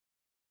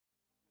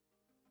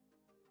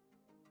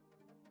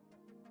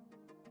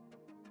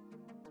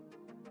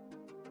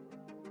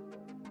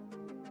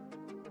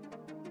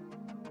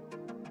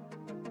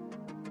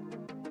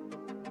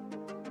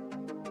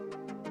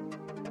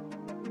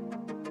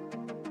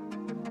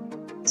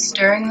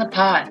Stirring the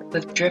Pot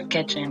with Drift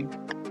Kitchen.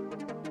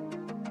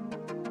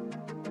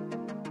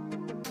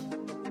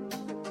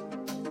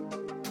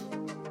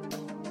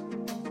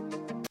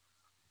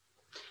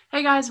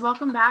 Hey guys,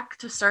 welcome back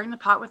to Stirring the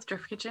Pot with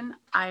Drift Kitchen.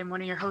 I'm one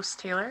of your hosts,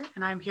 Taylor,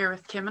 and I'm here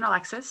with Kim and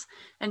Alexis.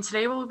 And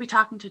today we'll be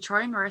talking to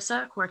Troy and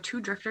Marissa, who are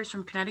two drifters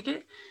from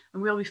Connecticut,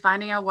 and we'll be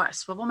finding out what a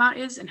swivel mount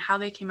is and how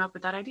they came up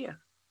with that idea.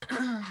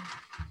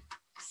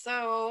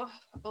 So,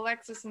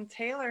 Alexis and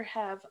Taylor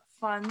have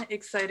fun,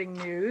 exciting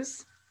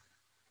news.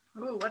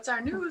 Ooh, what's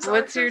our news?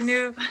 What's your Alexis?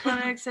 new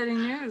fun, exciting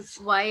news?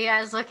 Why are you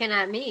guys looking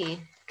at me?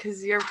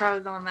 Because you're probably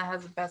the one that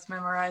has the best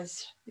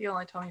memorized. You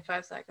only told me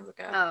 5 seconds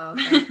ago. Oh,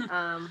 okay.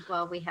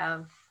 Well, we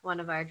have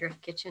one of our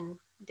Drift Kitchen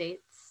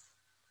dates.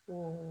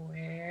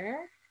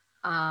 Where?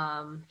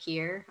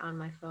 Here on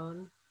my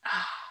phone.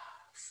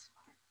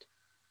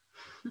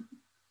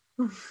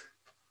 Smart.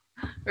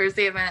 Where's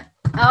the event?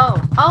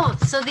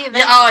 So the event.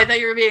 Yeah, I thought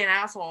you were being an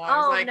asshole. I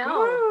was like,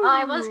 no. ooh,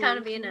 I was kind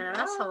of being an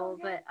asshole,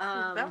 but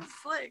that was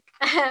slick.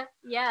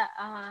 yeah.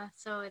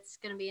 So it's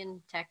gonna be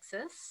in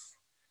Texas.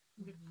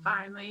 We've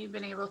finally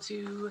been able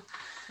to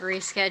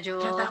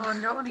Reschedule. get that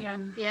one going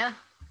again. Yeah.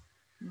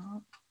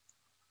 No.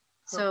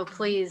 So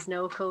please,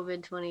 no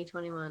COVID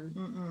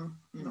 2021.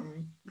 We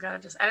gotta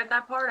just edit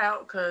that part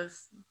out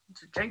because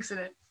you're jinxing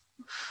it.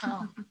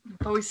 Oh,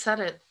 but we said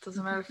it.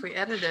 Doesn't matter if we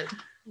edit it,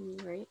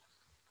 Right.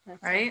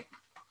 That's right?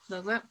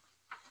 Does it?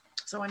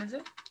 So when is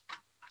it?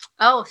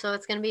 Oh, so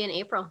it's gonna be in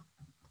April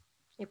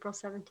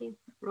 17th.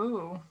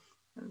 Ooh,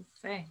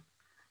 let's say.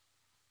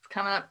 It's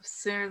coming up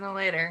sooner than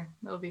later.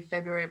 It'll be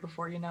February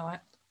before you know it.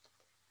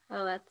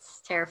 Oh,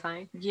 that's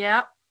terrifying.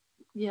 Yep.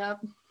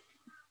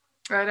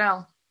 Right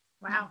now.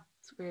 Wow.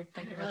 It's weird I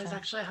thinking didn't about realize that.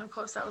 actually how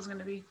close that was going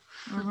to be.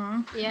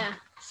 Mm-hmm. Yeah.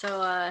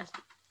 So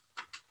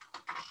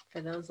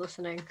for those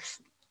listening.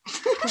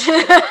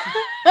 Shit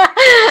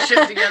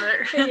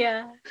together.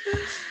 Yeah.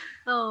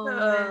 Oh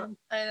man.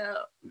 I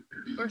know.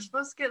 We're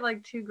supposed to get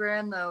like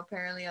 $2,000 though,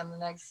 apparently, on the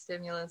next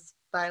stimulus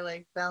by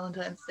like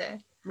Valentine's Day.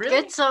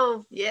 Really? Good.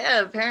 So Yeah,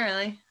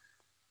 apparently.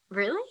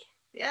 really?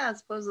 Yeah,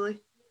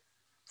 supposedly.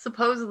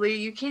 Supposedly,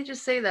 you can't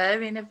just say that. I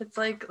mean, if it's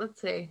like, let's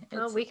say,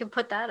 Well, we can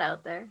put that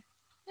out there.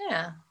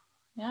 yeah,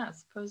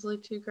 supposedly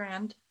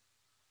 $2,000.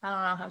 I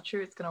don't know how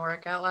true it's gonna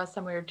work out. Last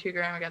time we were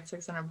 $2,000, we got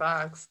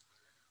 $600.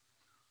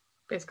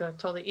 Basically, I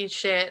told to eat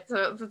shit,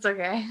 so it's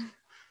okay.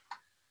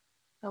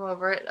 I'm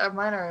over it.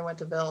 Mine already went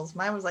to bills.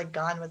 Mine was like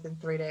gone within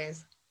 3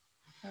 days.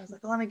 I was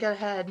like, let me get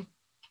ahead.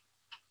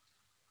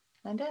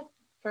 I did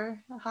for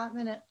a hot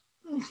minute.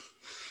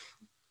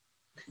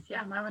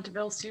 Yeah, mine went to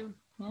bills too.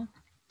 I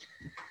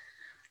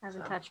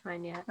haven't touched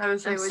mine yet. I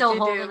was I'm like, still what'd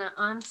you holding do? it.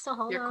 I'm still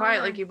holding You're on.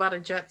 quiet like you bought a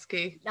jet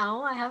ski.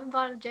 No, I haven't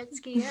bought a jet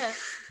ski yet.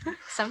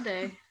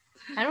 Someday.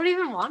 I don't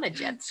even want a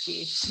jet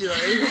ski.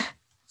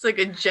 It's like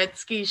a jet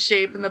ski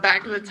shape in the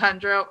back of the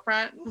Tundra out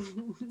front.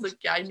 It's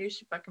like, yeah, I knew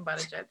she fucking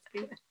bought a jet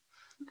ski.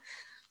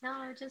 No,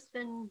 I've just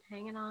been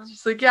hanging on.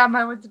 She's like, yeah,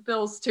 mine went to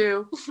bills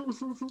too.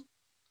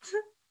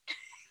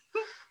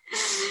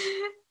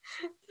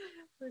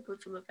 Like,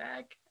 what's in the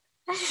back?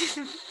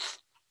 It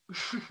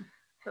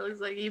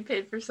looks like you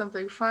paid for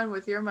something fun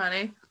with your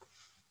money.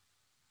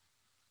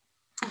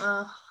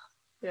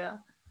 Yeah.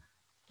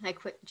 I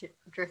quit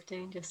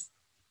drifting. Just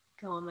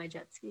go on my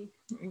jet ski.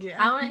 Yeah.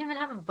 I don't even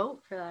have a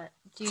boat for that.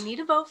 Do you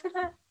need a boat for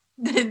that?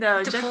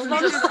 No, To jet pull ski them?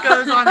 just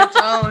goes on its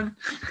own.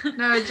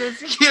 No, jet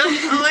ski.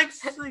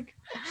 Alex's like,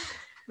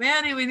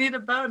 Manny, we need a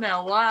boat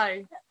now.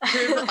 Why?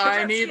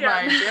 I need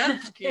my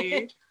jet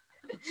ski.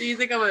 Do you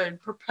think I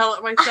would propel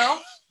it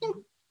myself?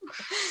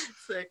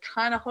 So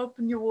kind of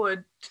hoping you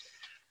would.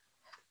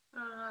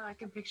 I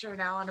can picture her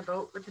now on a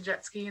boat with the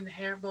jet ski and the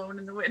hair blowing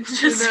in the wind.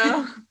 You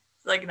know?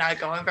 It's like not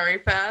going very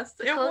fast.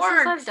 The It closest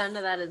works. I've done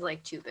to that is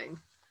like tubing.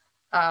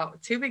 Oh,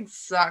 tubing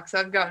sucks.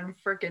 I've gotten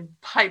freaking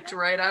piped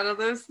right out of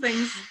those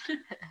things.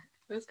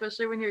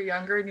 Especially when you're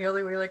younger and you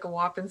only weigh like a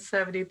whopping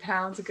 70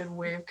 pounds. A good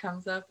wave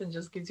comes up and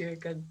just gives you a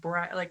good,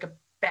 like a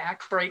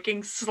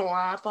back-breaking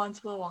slap onto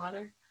the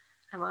water.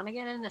 I want to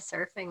get into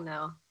surfing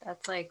though.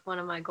 That's like one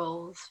of my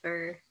goals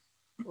for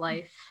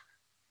life.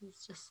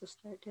 Is just to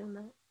start doing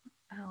that.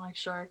 I don't like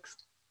sharks.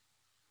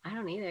 I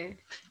don't either.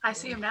 I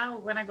see them now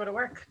when I go to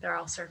work. They're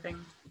all surfing.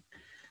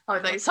 Oh, I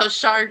thought you saw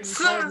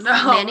sharks. No,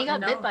 Manny got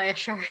no. bit by a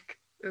shark.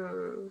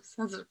 Ooh,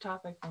 sensitive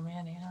topic for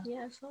Manny, huh?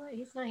 Yeah, so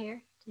he's not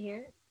here to hear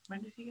it.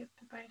 When did he get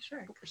bit by a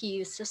shark? He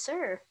used to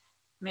surf.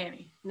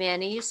 Manny.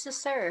 Manny used to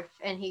surf,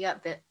 and he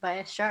got bit by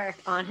a shark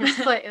on his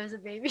foot. It was a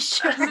baby I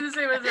shark. was gonna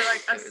say, was it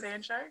like a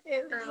sand shark?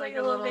 It was Or like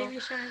a little baby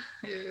shark.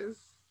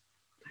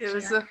 It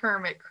was a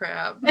hermit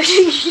crab.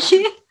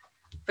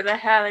 But I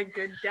had a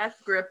good death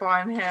grip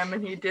on him,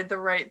 and he did the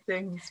right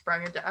thing. He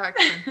sprung into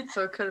action.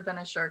 So it could have been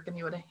a shark, and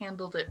he would have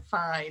handled it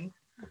fine.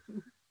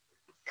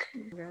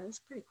 Yeah, that's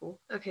pretty cool.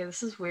 Okay,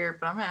 this is weird,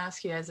 but I'm going to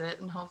ask you guys it,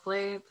 and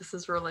hopefully this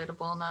is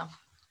relatable enough.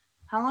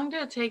 How long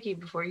did it take you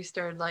before you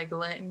started, like,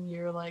 letting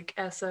your, like,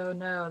 SO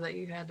know that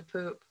you had to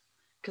poop?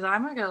 Because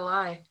I'm not going to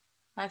lie.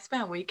 I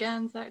spent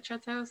weekends at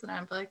Chet's house, and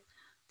I'm like,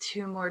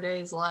 2 more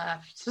days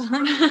left.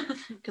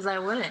 Because I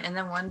wouldn't. And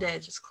then one day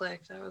it just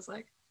clicked. I was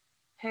like,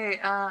 hey,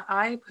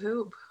 I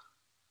poop,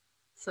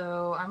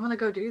 so I'm gonna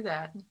go do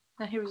that.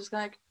 And he was just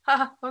like,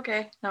 haha,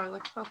 okay. And I was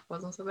like, oh,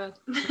 wasn't so bad.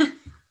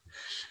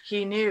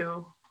 He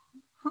knew.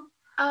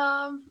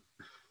 I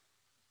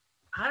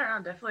don't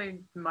know, definitely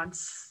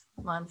months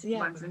Months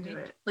into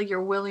it. Like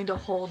you're willing to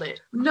hold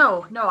it.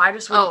 No, I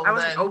just I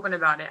wasn't then. open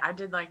about it. I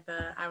did like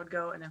I would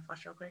go and then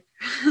flush real quick.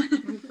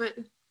 But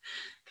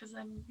because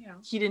then,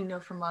 he didn't know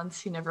for months.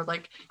 He never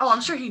oh,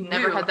 I'm sure he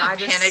never knew. had that I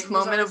just panic was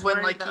moment always of when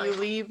worried like that, you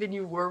leave and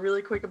you were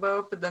really quick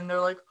about, but then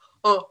they're like,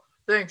 oh,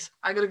 thanks,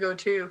 I gotta go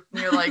too.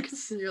 And you're like,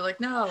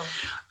 no.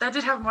 That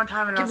did happen one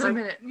time, and I was Give it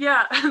like, a minute.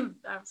 yeah.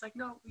 I was like,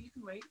 no, you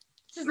can wait.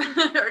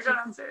 Or go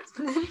downstairs.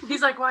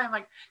 He's like, why? I'm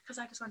like, because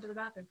I just went to the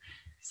bathroom.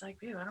 He's like,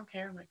 babe, I don't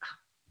care. I'm like, oh,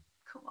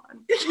 come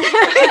on.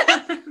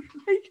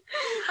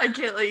 I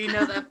can't let you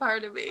know that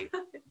part of me.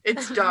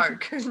 It's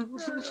dark.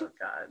 Oh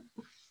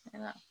God. I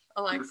know.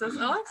 Alexis,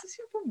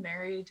 you've been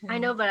married. I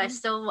know, but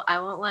I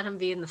won't let him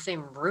be in the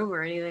same room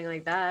or anything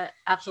like that.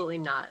 Absolutely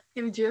not.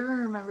 Yeah, do you ever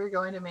remember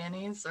going to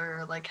Manny's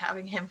or like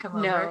having him come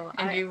over? No,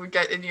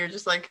 And you're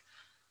just like,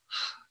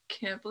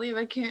 can't believe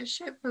I can't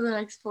shit for the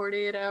next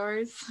 48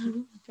 hours.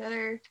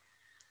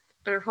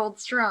 better hold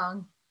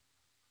strong.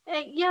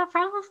 Yeah,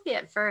 probably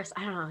at first.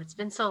 I don't know. It's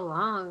been so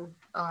long.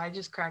 Oh, I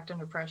just cracked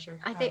under pressure.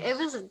 I think it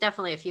was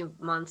definitely a few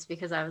months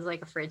because I was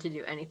like afraid to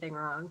do anything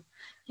wrong.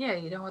 Yeah,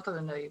 you don't want them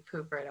to know you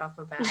poop right off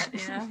the bat,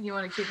 you know? You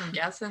want to keep them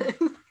guessing.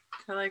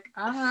 They're like,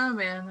 I don't know,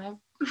 man.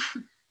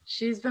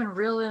 She's been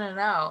real in and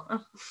out.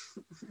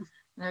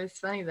 And it was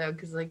funny, though,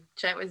 because, like,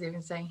 Chet was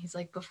even saying, he's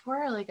like,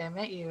 before, like, I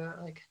met you,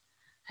 like,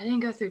 I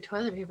didn't go through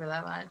toilet paper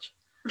that much.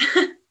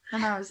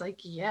 And I was like,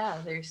 yeah,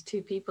 there's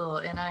 2 people,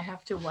 and I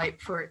have to wipe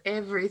for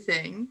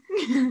everything.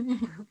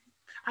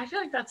 I feel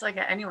like that's like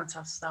at anyone's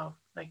house, though.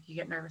 Like, you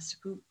get nervous to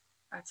poop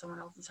at someone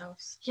else's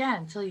house. Yeah,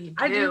 until you do.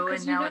 I do,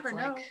 because and you now never it's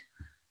know. like,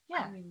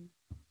 yeah. I mean,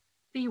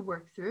 but you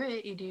work through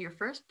it. You do your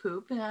first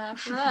poop, and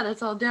after that,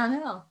 it's all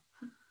downhill.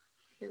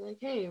 You're like,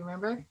 hey,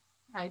 remember?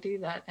 I do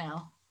that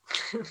now.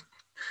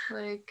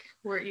 Like,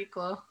 we're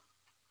equal.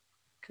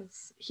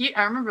 Because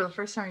I remember the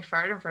first time he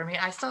farted in front of me.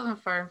 I still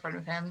haven't farted in front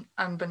of him,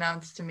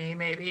 unbeknownst to me,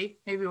 maybe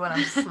when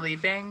I'm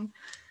sleeping.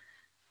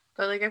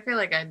 But, like, I feel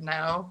like I'd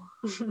know.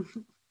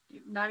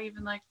 not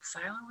even like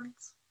silent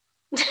ones?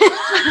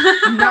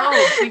 No,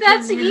 because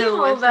that's you know evil,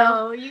 what,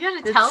 though. You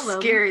gotta tell them.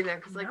 It's scary, though,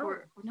 because, like,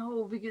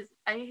 No. because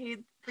I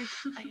hate, like,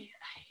 I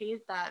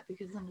hate that,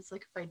 because then it's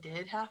like, if I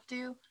did have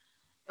to,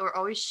 we're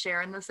always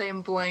sharing the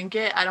same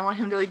blanket. I don't want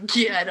him to, like,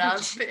 get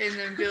up and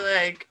then be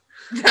like,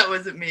 that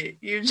wasn't me.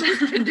 You've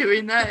just been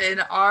doing that in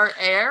our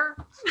air.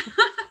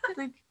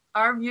 Like,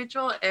 our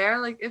mutual air.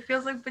 Like, it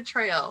feels like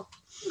betrayal.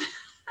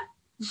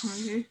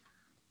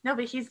 No,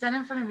 but he's done it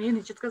in front of me and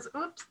he just goes,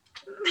 oops.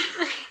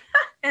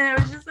 And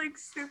it was just, like,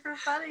 super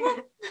funny.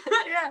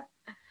 Yeah.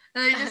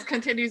 And he just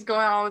continues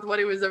going on with what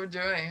he was ever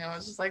doing. I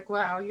was just like,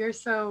 wow, you're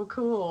so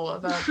cool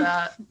about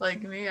that.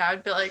 Like me,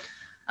 I'd be like,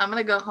 I'm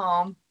going to go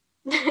home.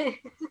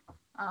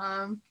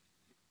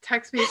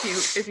 Text me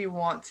if you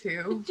want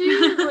to. Do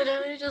you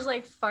literally just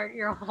like fart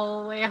your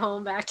whole way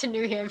home back to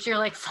New Hampshire?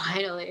 Like,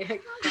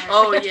 finally.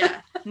 Oh yeah.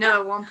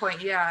 No, at one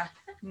point, yeah.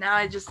 Now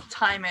I just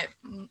time it.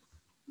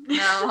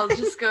 Now I'll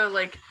just go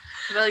like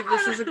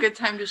this is a good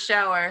time to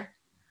shower.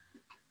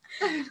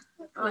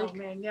 Oh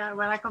man, yeah.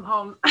 When I come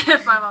home,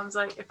 if my mom's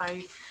like, if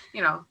I,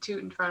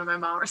 toot in front of my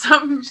mom or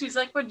something, she's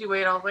like, "Would you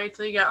wait all the way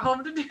till you got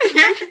home to do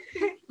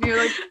it?" You're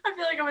like, I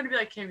feel like I'm gonna be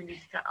like, "Kim, you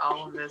need to cut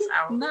all of this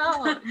out."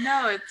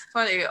 No, it's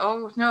funny.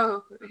 Oh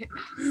no,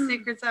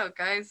 secrets out,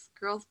 guys.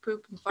 Girls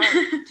poop and fart.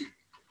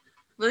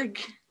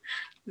 Like,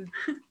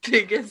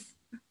 biggest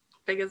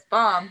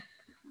bomb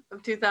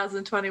of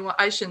 2021.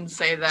 I shouldn't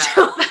say that.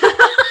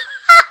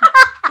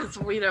 Because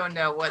we don't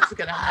know what's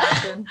gonna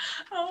happen.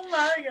 Oh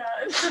my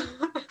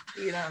god.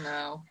 You don't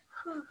know.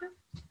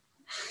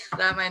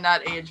 That might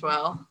not age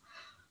well.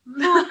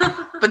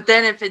 But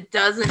then if it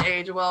doesn't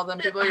age well, then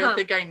people are gonna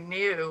think I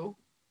knew.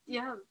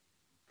 Yeah.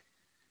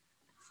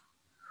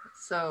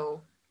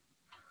 So,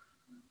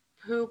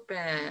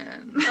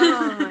 pooping.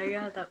 Oh my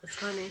god, that was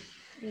funny.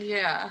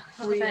 Yeah.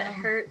 That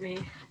hurt me.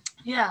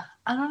 Yeah,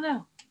 I don't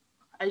know.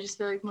 I just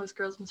feel like most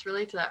girls must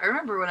relate to that. I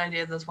remember when I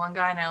dated this one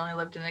guy and I only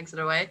lived an exit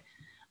away.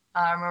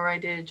 I remember I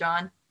dated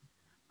John.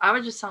 I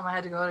would just tell him I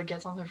had to go to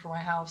get something for my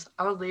house.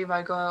 I would leave.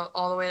 I'd go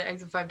all the way to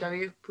exit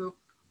 5W, poop,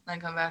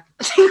 then come back.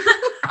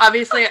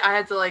 Obviously, I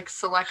had to, like,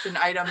 select an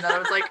item that I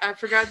was like, I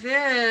forgot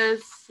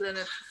this. And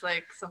it's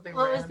like something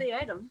What random. was the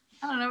item?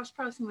 I don't know. It was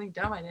probably something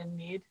dumb I didn't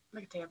need.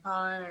 Like a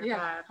tampon or Yeah.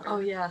 pad or... Oh,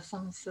 yeah.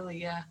 Something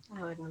silly, yeah.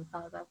 I wouldn't have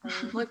thought about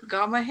that. Look,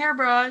 got my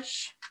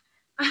hairbrush.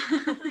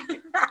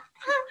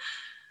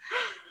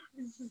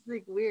 It's just,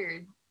 like,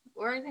 weird.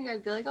 Or I think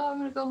I'd be like, oh, I'm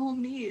going to go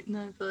home and eat. And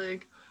I'd be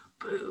like,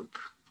 poop.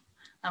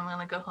 I'm going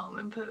to go home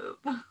and poop.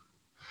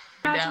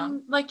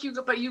 Imagine, like, you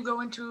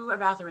go into a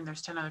bathroom and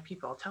there's 10 other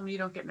people. Tell me you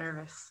don't get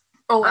nervous.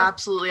 Oh,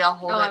 absolutely. I'll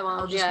hold it. I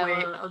won't. I'll just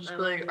wait. I'll just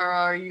be like, won't.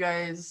 are you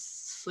guys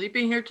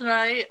sleeping here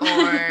tonight?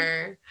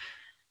 Or,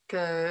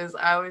 because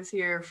I was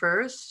here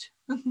first.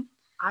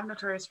 I'm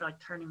notorious for, like,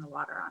 turning the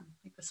water on,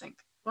 like the sink.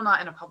 Well,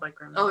 not in a public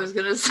room. I was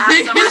gonna say.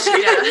 Ask someone,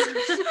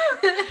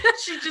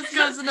 She just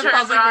goes into Turns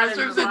public on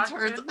restrooms and and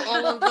turns walks in.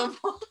 all of them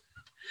off.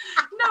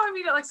 No, I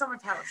mean at like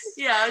someone's house.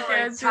 Yeah, So, okay,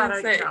 like, I was try gonna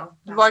to, say, not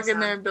walk the in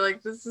there sound. and be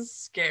like, this is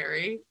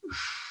scary.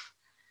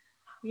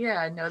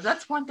 Yeah, no,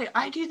 that's one thing.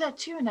 I do that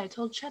too, and I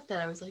told Chet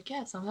that. I was like,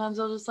 yeah, sometimes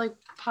I'll just like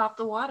pop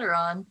the water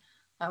on.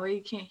 That way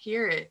you can't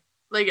hear it.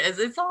 Like,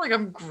 it's not like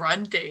I'm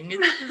grunting.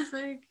 It's just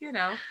like,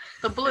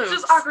 the blue. It's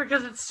just awkward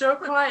because it's so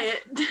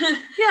quiet.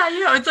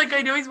 Yeah, it's like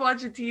I know he's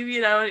watching TV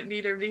and I don't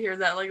need him to hear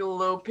that like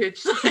low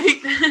pitched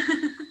like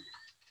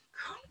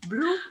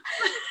bloop.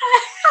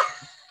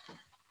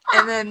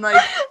 And then like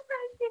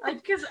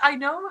because I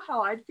know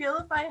how I'd feel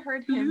if I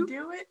heard him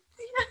do it.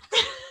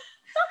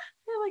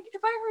 Yeah, like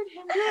if I heard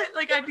him do it,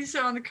 like I'd be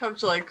sitting on the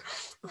couch like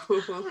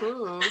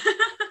Oh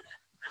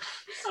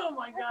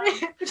my god.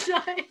 I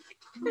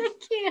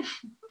can't.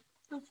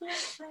 That's what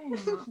I'm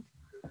saying.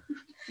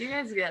 You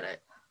guys get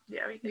it.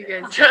 Yeah, we You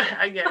get guys it. get it.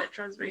 I get it,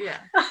 trust me. Yeah.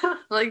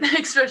 Like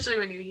Especially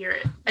when you hear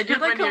it. I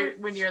did like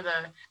when you're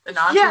the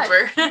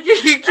non-trooper.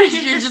 you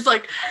just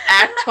like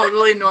act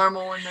totally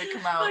normal when they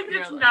come out. Like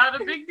You're it's like,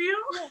 not a big deal.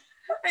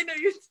 I know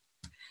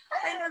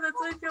that's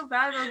why I feel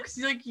bad about because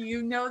like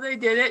they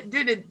did it,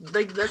 dude.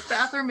 Like this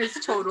bathroom is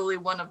totally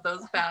one of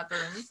those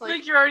bathrooms.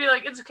 Like you're already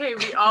like, it's okay,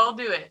 we all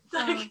do it.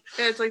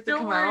 It's like they don't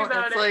come worry out.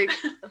 about It's it.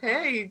 like,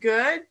 hey, you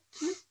good?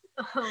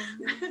 Oh,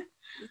 man.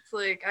 It's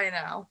like I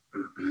know.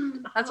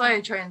 That's why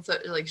I try and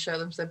like show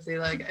them sympathy.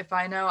 Like if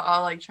I know,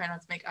 I'll like try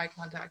not to make eye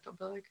contact. I'll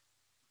be like,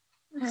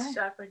 Just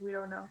act like we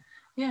don't know.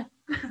 yeah.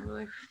 I'll be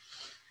like,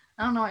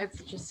 I don't know why it's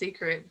such a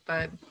secret,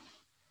 but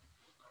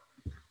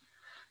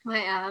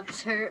My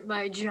abs hurt.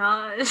 My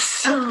jaw is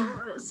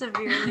so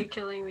severely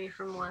killing me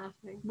from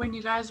laughing. When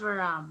you guys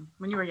were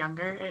when you were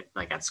younger,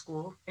 like at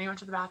school, and you went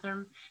to the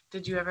bathroom,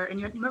 did you ever? And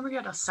you remember you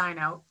had to sign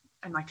out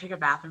and like take a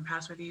bathroom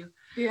pass with you?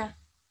 yeah.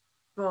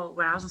 Well,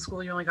 when I was in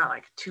school, you only got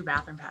like 2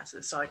 bathroom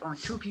passes, so like only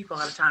 2 people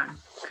at a time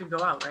could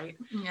go out, right?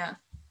 Yeah.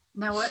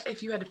 Now, what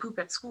if you had to poop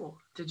at school?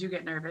 Did you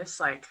get nervous?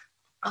 Like,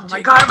 oh my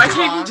Taking god, am I too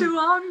taking long. too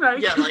long?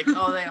 Like, Yeah, like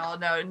oh they all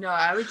know. No,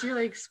 I would do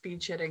like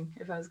speed shitting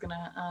if I was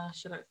gonna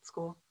shit at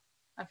school.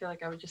 I feel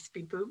like I would just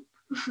speed poop.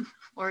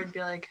 Or I'd be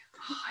like,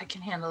 oh, I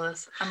can handle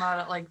this. I'm out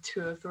at like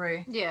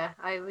 2:03. Yeah,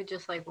 I would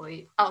just like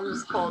wait. I'll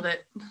just hold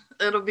it.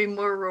 It'll be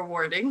more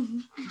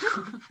rewarding.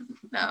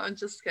 No, I'm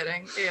just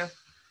kidding. Yeah.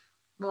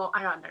 Well,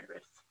 I got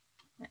nervous,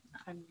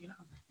 and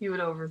You would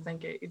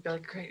overthink it. You'd be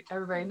like, great,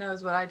 everybody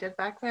knows what I did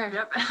back there.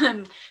 yep.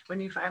 And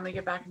when you finally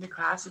get back into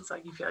class, it's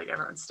like you feel like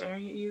everyone's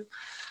staring at you.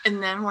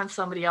 And then when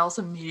somebody else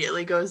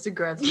immediately goes to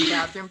grab some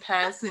bathroom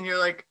pass, and you're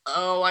like,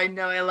 oh, I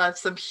know I left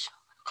some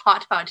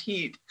hot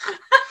heat.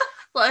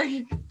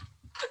 like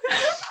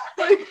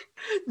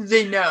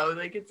they know.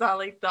 Like it's not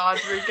like the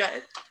odds were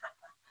good.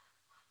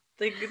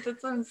 Like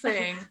that's what I'm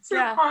saying. So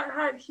Yeah.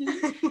 hot heat.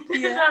 Is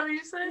that what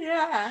you said?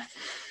 Yeah.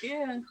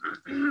 Yeah.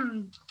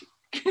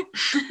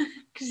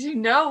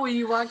 Because when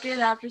you walk in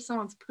after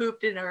someone's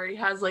pooped and it already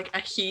has like a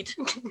heat.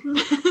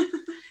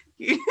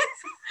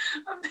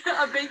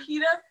 A big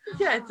heat up?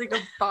 Yeah, it's like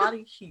a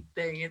body heat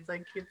thing. It's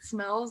like it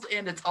smells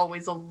and it's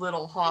always a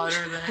little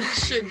hotter than it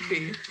should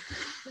be.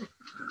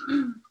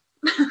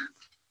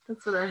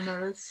 That's what I've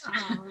noticed.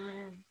 Oh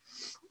man.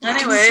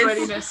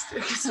 Anyways.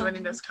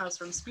 Sweatiness comes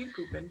from speed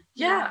pooping.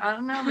 Yeah, I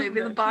don't know. Maybe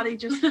the body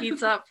just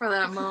heats up for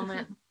that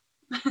moment.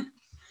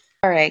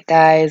 All right,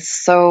 guys.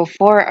 So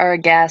for our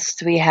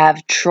guests, we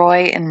have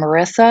Troy and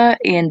Marissa,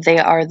 and they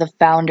are the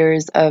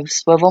founders of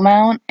Swivel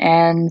Mount.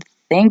 And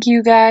thank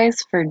you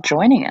guys for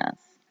joining us.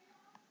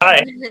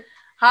 Hi.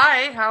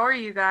 Hi, how are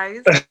you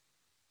guys?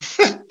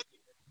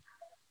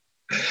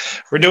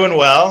 We're doing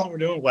well.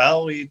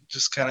 We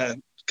just kind of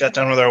got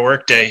done with our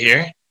work day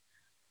here.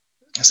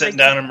 Sitting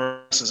down in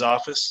Marissa's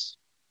office.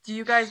 Do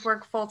you guys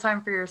work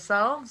full-time for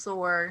yourselves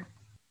or?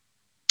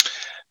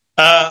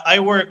 I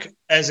work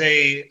as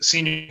a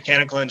senior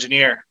mechanical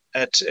engineer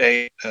at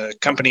a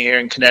company here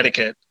in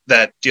Connecticut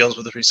that deals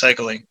with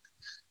recycling.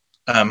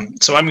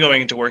 So I'm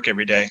going into work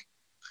every day.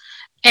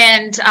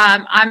 And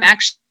I'm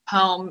actually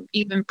home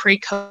even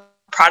pre-COVID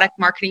product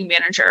marketing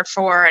manager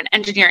for an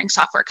engineering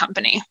software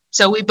company.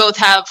 So we both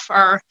have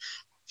our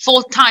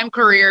full-time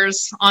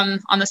careers on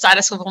the side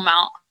of Swivel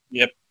Mount.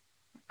 Yep.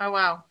 Oh,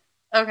 wow.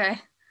 Okay.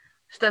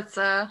 That's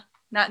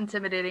not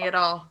intimidating at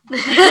all.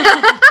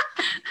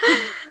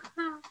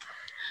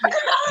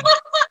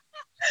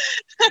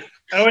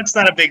 Oh, it's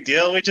not a big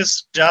deal. We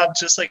just job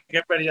just like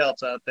everybody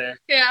else out there.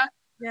 Yeah.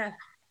 Yeah.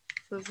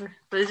 But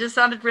it just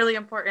sounded really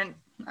important.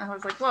 I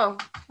was like, whoa,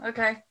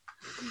 okay.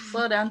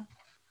 Slow down.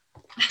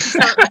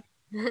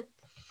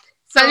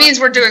 That means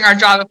we're doing our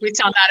job if we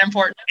sound that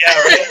important.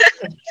 Yeah,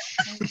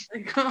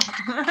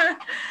 right.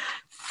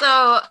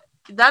 So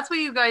that's what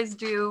you guys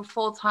do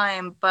full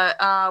time,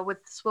 but with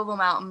Swivel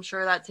Mount, I'm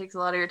sure that takes a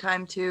lot of your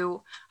time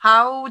too.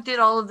 How did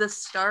all of this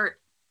start,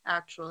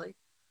 actually?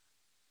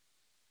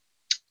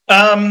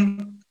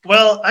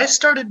 Well, I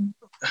started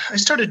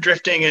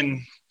drifting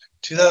in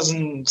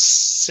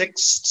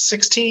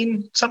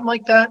 2016, something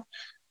like that.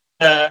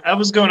 I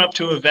was going up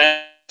to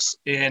events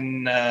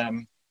in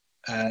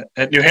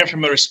at New Hampshire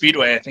Motor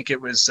Speedway. I think it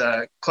was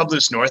Club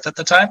Loose North at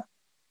the time.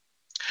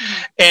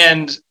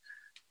 And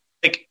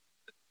like,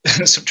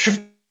 so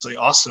drifting was really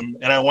awesome.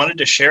 And I wanted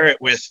to share it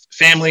with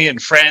family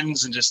and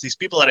friends and just these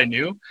people that I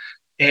knew.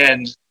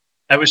 And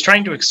I was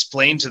trying to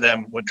explain to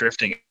them what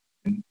drifting is.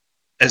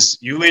 As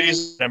you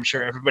ladies, I'm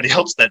sure everybody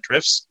else that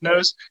drifts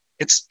knows,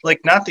 it's like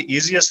not the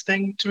easiest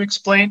thing to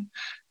explain.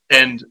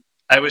 And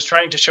I was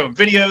trying to show them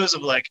videos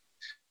of like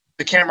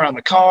the camera on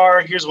the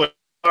car, here's what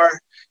we are.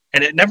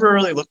 And it never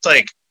really looked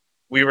like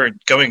we were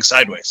going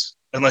sideways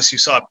unless you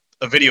saw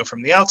a video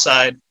from the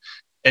outside.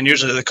 And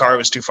usually the car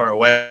was too far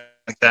away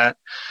like that.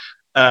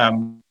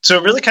 So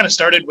it really kind of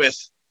started with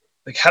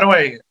like, how do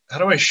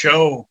I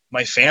show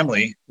my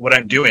family what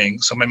I'm doing?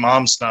 So my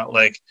mom's not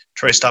like,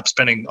 Troy, stop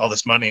spending all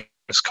this money on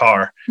this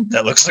car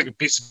that looks like a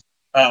piece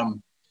of,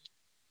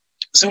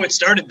 so it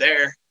started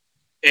there.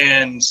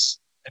 And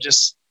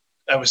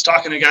I was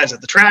talking to guys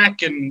at the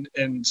track and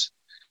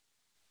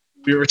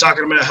we were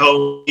talking about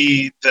how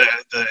the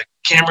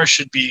camera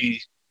should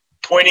be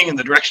pointing in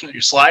the direction that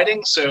you're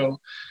sliding. So,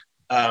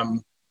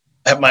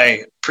 at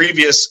my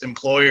previous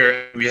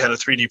employer, we had a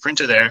 3D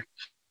printer there,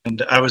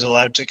 and I was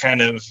allowed to kind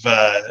of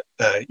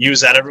use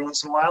that every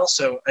once in a while.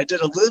 So I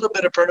did a little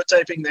bit of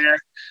prototyping there,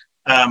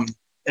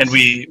 and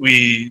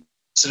we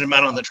sent them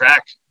out on the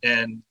track,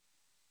 and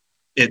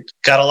it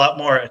got a lot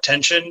more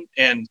attention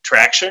and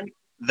traction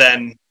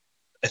than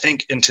I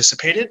think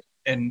anticipated.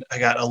 And I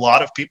got a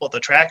lot of people at the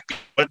track.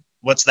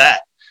 What's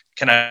that?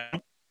 Can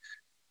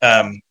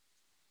I?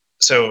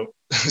 So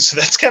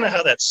that's kind of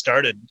how that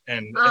started.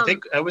 And I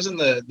think I was in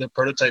the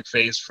prototype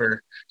phase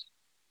for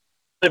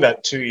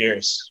about 2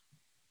 years.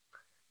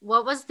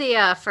 What was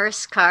the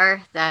first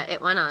car that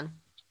it went on?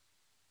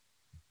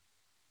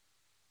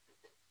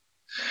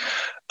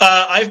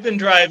 I've been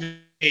driving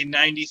a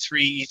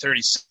 93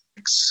 E36.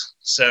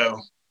 So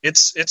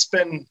it's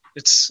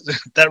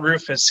that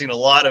roof has seen a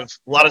lot of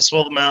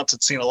swivel mounts.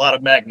 It's seen a lot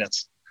of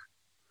magnets.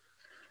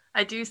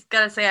 I do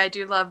gotta say, I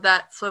do love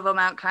that swivel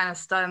mount kind of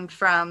stemmed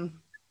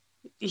from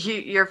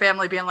your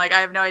family being like, I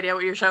have no idea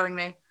what you're showing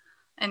me.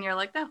 And you're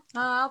like, no,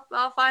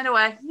 I'll find a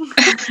way.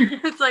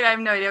 It's like, I have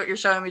no idea what you're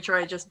showing me,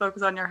 Troy. Just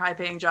focus on your high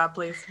paying job,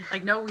 please.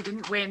 Like, no, we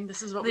didn't win.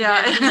 This is what we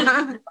Yeah.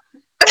 did.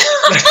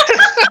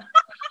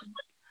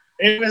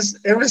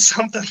 It was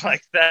something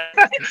like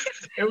that.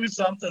 It was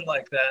something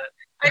like that.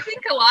 I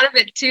think a lot of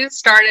it too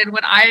started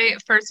when I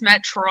first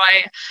met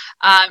Troy.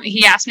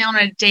 He asked me on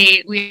a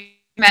date. We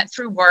met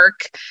through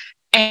work,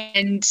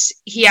 and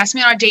he asked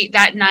me on a date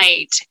that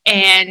night,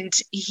 and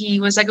he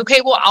was like,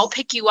 okay, well, I'll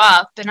pick you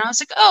up. And I was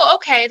like, oh,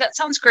 okay, that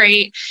sounds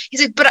great.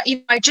 He's like, but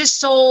I just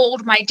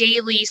sold my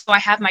daily, so I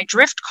have my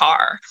drift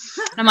car.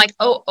 And I'm like,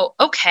 oh,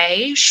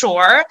 okay,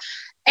 sure.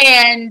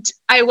 And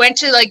I went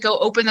to like go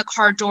open the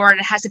car door, and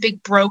it has a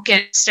big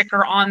broken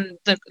sticker on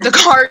the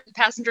car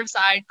passenger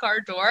side car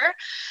door.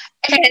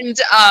 And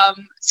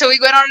so we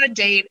went on a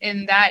date,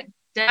 and that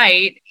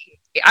night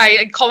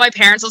I called my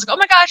parents. I was like, oh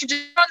my gosh, I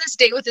just went on this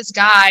date with this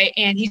guy,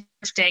 and he's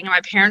drifting. And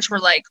my parents were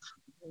like,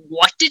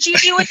 what did you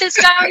do with this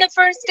guy on the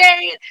first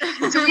date?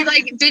 So we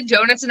like did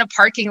donuts in a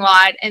parking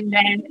lot, and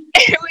then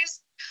it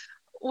was,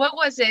 what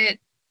was it?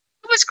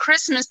 It was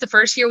Christmas the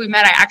first year we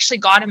met. I actually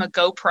got him a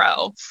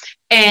GoPro,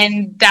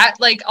 and that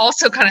like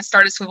also kind of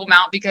started Swivel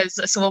Mount, because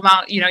a Swivel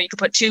Mount, you could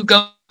put 2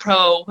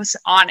 GoPros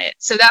on it.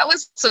 So that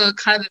was so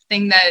kind of the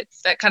thing that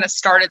kind of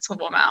started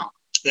Swivel Mount.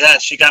 Yeah,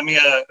 she got me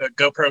a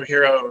GoPro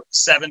Hero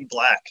 7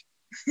 Black,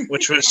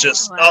 which was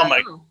just, oh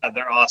my God,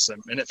 they're awesome.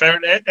 And if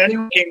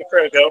anyone looking for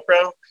a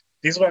GoPro,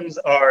 these ones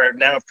are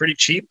now pretty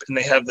cheap, and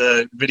they have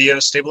the video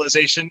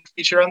stabilization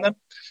feature on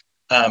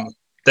them.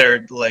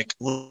 They're like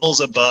levels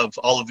above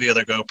all of the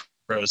other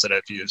GoPros that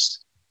I've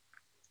used.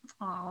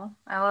 Oh,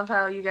 I love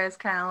how you guys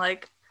kind of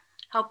like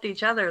helped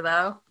each other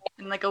though,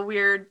 in like a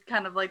weird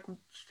kind of like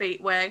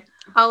fate way.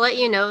 I'll let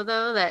you know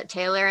though that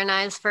Taylor and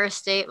I's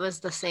first date was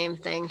the same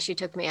thing. She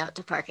took me out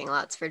to parking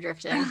lots for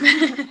drifting.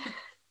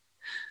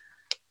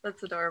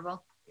 That's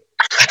adorable.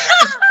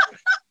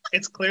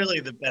 It's clearly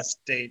the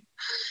best date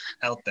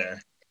out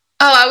there.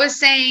 Oh, I was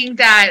saying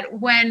that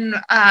when,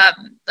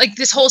 like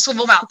this whole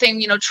Swivel Mount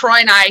thing, Troy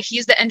and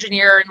he's the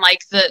engineer and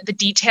like the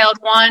detailed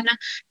one,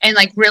 and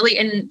like really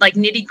in like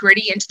nitty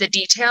gritty into the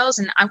details.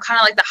 And I'm kind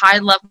of like the high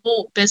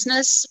level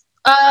business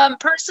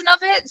person of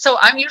it. So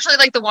I'm usually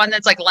like the one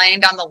that's like laying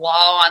down the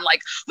law on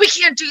like, we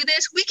can't do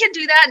this, we can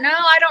do that. No,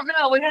 I don't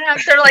know. We're going to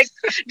have to like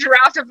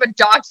draft up a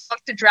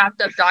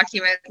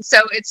document.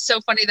 So it's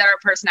so funny that our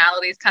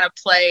personalities kind of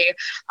play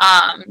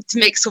to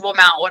make Swivel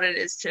Mount what it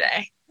is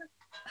today.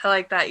 I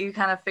like that. You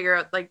kind of figure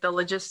out like the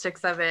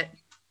logistics of it.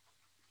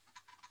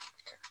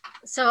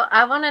 So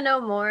I want to know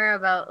more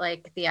about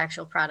like the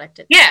actual product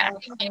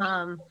itself.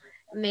 Yeah.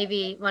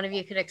 Maybe one of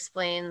you could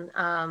explain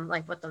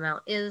like what the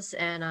mount is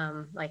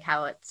and like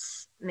how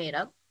it's made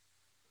up.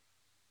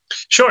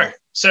 Sure.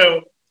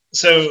 So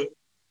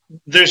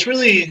there's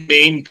really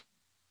main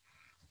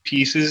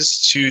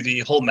pieces to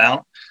the whole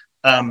mount.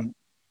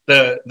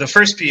 The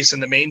first piece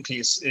and the main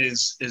piece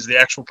is the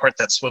actual part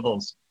that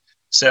swivels.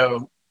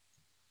 So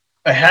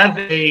I have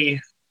a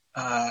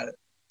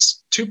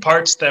two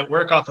parts that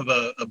work off of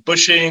a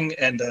bushing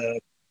and a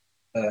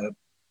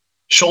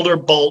shoulder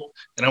bolt,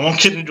 and I won't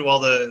get into all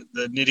the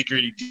nitty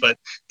gritty, but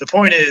the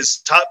point is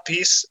top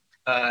piece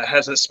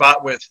has a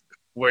spot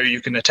where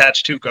you can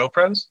attach two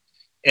GoPros,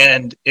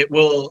 and it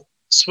will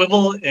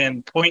swivel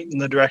and point in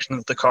the direction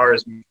that the car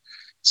is moving.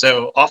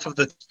 So off of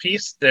the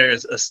piece,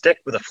 there's a stick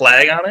with a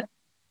flag on it,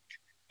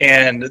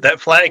 and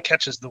that flag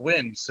catches the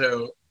wind.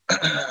 So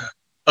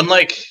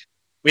unlike,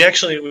 we had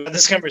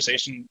this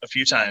conversation a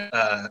few times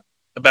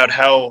about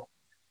how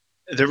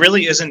there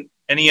really isn't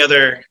any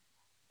other,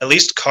 at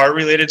least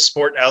car-related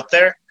sport out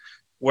there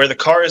where the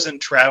car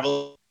isn't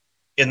traveling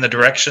in the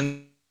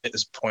direction it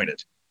is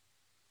pointed.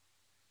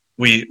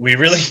 We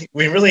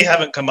really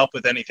haven't come up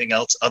with anything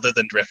else other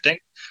than drifting.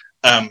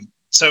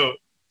 So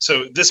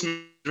this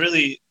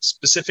really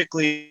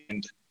specifically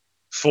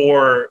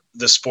for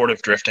the sport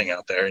of drifting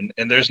out there,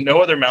 and there's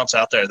no other mounts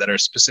out there that are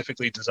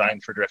specifically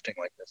designed for drifting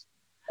like this.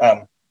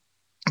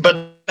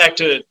 But back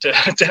to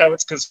how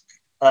it's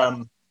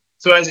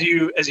so as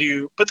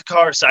you put the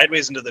car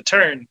sideways into the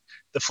turn,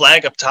 the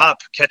flag up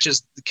top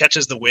catches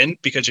the wind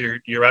because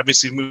you're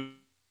obviously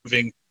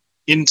moving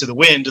into the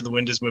wind, and the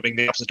wind is moving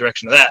the opposite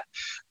direction of that.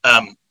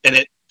 And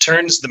it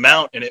turns the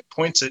mount and it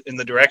points it in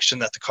the direction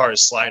that the car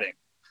is sliding.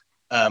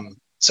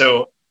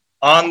 So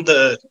on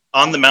the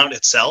mount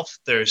itself,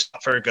 there's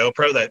for a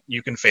GoPro that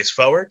you can face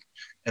forward,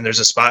 and there's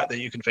a spot that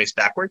you can face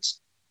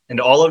backwards, and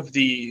all of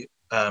the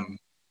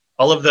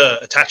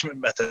attachment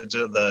methods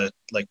are the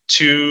like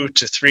 2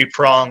 to 3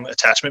 prong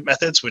attachment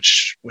methods,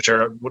 which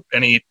are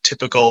any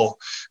typical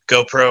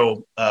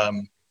GoPro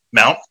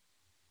mount.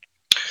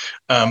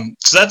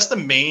 So that's the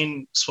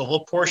main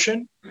swivel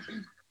portion,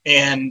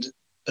 and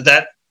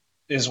that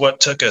is what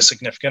took a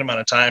significant amount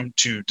of time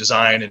to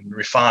design and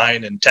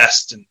refine and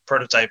test and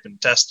prototype and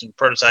test and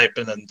prototype,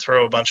 and then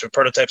throw a bunch of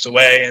prototypes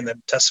away and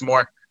then test some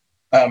more.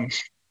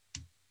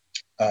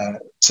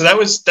 So that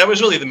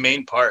was really the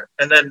main part.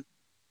 And then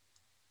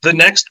the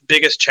next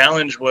biggest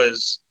challenge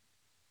was,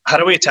 how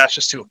do we attach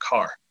this to a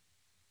car?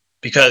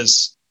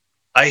 Because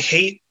I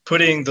hate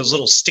putting those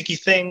little sticky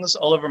things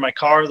all over my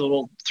car, the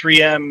little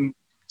 3M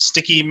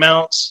sticky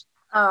mounts.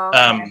 Oh,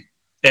 okay.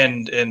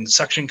 And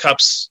suction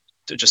cups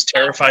to just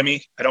terrify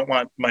me. I don't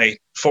want my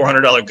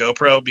 $400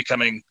 GoPro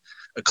becoming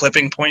a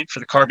clipping point for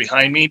the car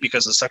behind me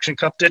because the suction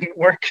cup didn't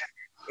work.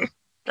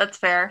 That's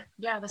fair.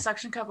 Yeah, the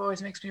suction cup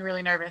always makes me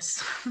really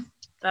nervous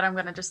that I'm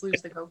going to just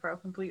lose the GoPro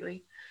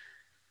completely.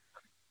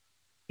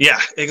 Yeah,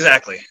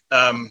 exactly.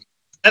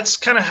 That's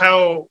kind of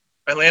how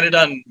I landed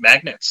on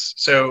magnets.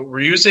 So we're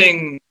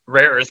using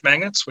rare earth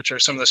magnets, which are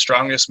some of the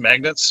strongest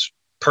magnets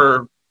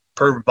per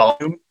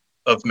volume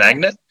of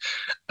magnet.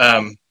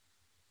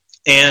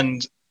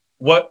 And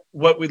what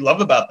we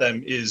love about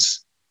them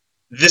is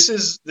this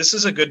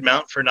is a good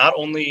mount for not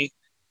only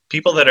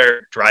people that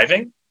are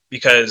driving,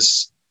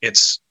 because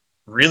it's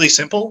really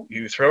simple.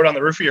 You throw it on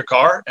the roof of your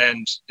car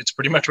and it's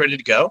pretty much ready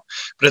to go.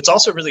 But it's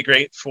also really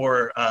great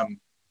for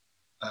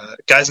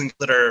guys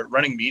that are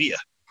running media.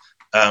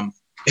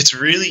 It's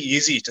really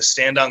easy to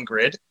stand on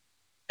grid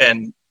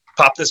and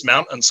pop this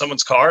mount on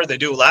someone's car. They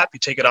do a lap, you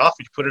take it off,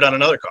 you put it on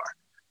another car.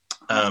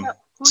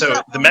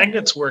 So the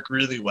magnets work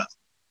really well.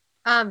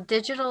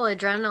 Digital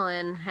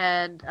Adrenaline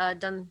had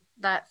done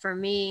that for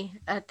me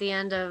at the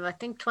end of, I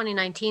think,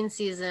 2019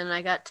 season.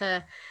 I got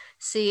to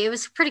see, it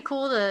was pretty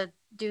cool to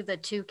do the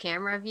 2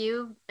 camera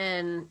view,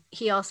 and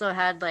he also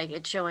had like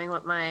it showing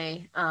what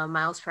my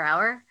miles per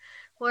hour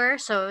were.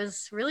 So it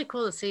was really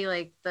cool to see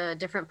like the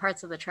different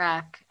parts of the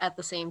track at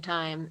the same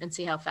time and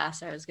see how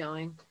fast I was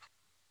going.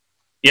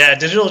 Yeah,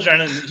 Digital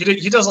Adrenaline,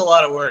 he does a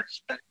lot of work.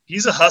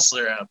 He's a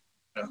hustler out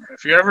there.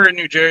 If you're ever in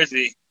New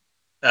Jersey,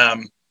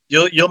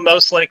 you'll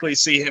most likely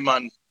see him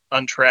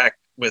on track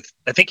with,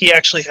 I think he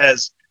actually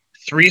has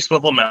 3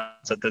 swivel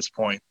mounts at this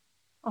point,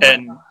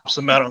 and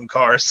some mount on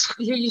cars.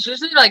 He's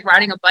usually like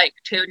riding a bike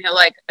too, and he'll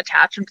like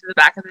attach him to the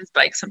back of his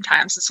bike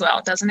sometimes as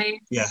well, doesn't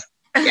he? Yeah.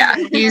 Yeah,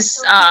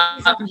 he's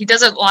he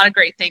does a lot of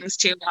great things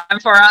too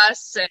for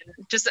us, and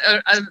just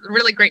a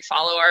really great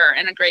follower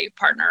and a great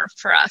partner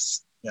for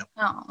us. Yeah.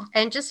 Oh,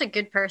 and just a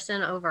good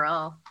person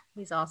overall.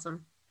 He's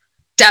awesome.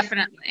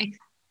 Definitely.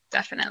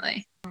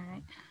 All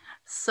right.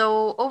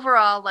 So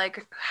overall,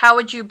 like, how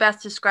would you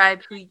best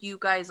describe who you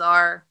guys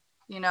are?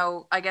 You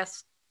know, I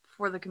guess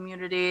for the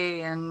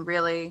community, and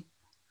really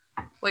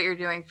what you're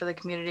doing for the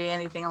community,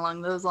 anything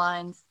along those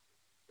lines?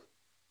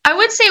 I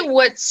would say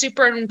what's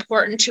super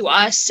important to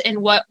us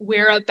and what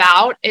we're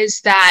about is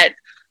that,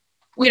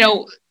 you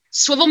know,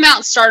 Swivel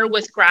Mount started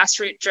with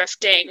grassroots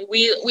drifting.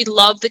 We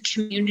love the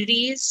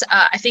communities.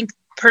 I think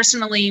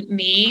personally,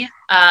 me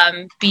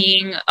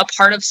being a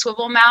part of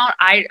Swivel Mount,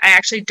 I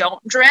actually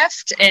don't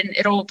drift, and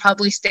it'll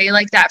probably stay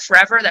like that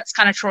forever. That's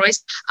kind of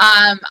Troy's.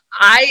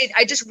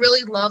 I just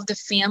really love the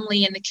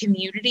family and the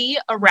community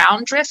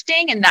around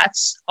drifting, and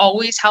that's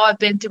always how I've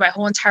been through my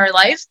whole entire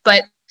life.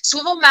 But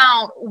Swivel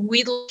Mount,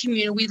 we love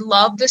community. We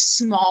love the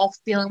small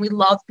feeling. We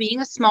love being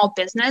a small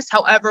business.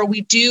 However,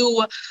 we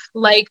do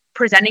like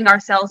presenting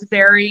ourselves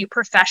very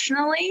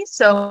professionally.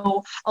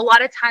 So a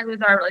lot of times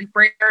with our like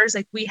breakers,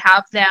 like we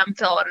have them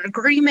fill out an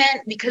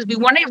agreement because we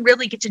want to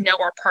really get to know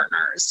our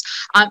partners.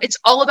 It's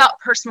all about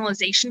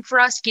personalization for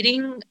us,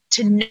 getting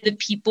to know the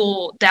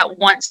people that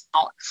want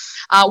salt.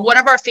 One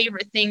of our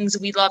favorite things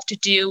we love to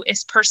do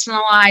is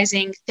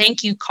personalizing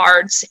thank you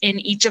cards in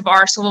each of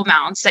our Swivel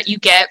Mounts that you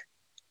get.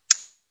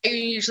 I'm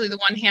usually the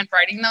one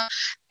handwriting them,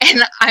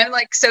 and I'm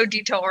like so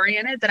detail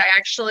oriented that I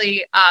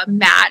actually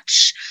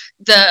match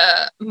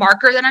the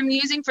marker that I'm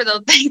using for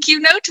the thank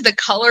you note to the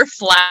color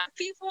flag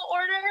people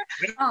order.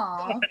 We don't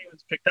know if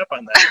anyone's picked up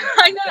on that yet.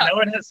 I know. No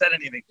one has said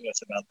anything to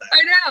us about that.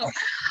 I know.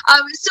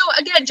 So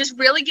again, just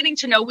really getting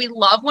to know. We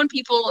love when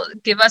people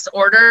give us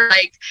order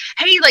like,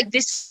 hey, like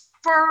this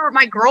for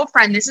my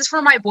girlfriend, this is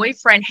for my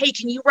boyfriend, hey,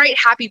 can you write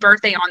happy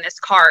birthday on this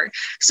card?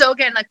 So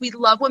again, like we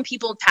love when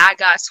people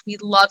tag us. We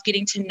love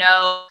getting to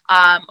know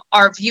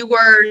our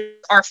viewers,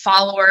 our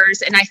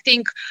followers, and I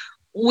think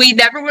we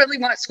never really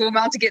want Swivel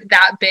Mount to get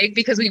that big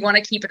because we want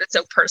to keep it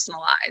so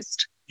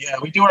personalized. Yeah,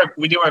 we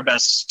do our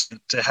best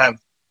to have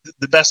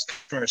the best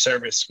customer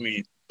service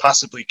we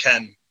possibly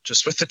can,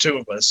 just with the two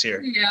of us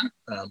here.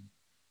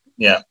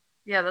 Yeah.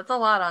 Yeah, that's a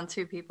lot on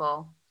two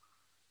people.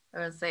 I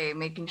would say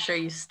making sure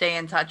you stay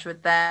in touch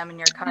with them and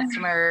your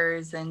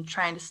customers and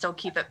trying to still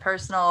keep it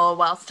personal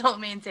while still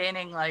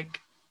maintaining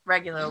like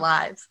regular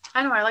lives.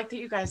 I know. I like that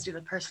you guys do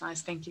the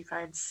personalized thank you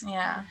cards.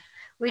 Yeah.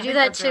 We I do think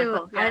that that's really too.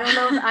 cool.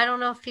 Yeah. I don't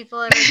know if people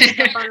ever pick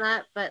up on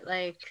that, but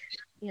like,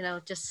 you know,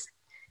 just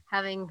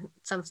having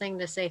something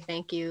to say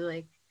thank you,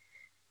 like,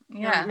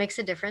 you know, it makes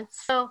a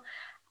difference. So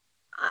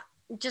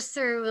just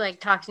through like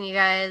talking to you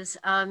guys,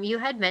 you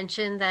had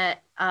mentioned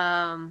that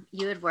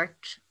you had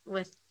worked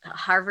with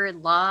Harvard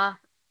Law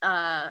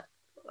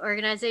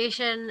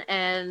organization,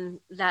 and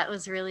that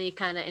was really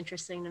kind of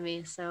interesting to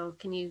me. So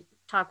can you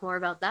talk more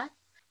about that?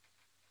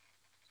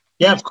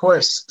 Yeah, of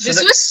course.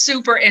 This was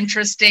super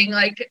interesting.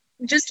 Like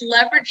just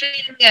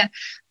leveraging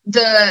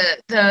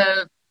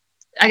the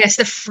I guess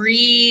the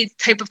free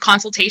type of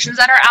consultations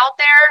that are out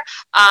there.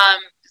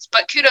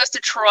 But kudos to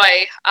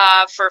Troy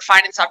for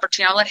finding this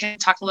opportunity. I'll let him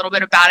talk a little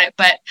bit about it.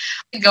 But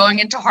going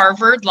into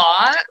Harvard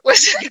Law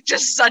was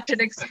just such an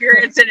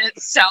experience in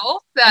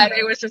itself that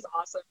it was just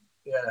awesome.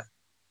 Yeah.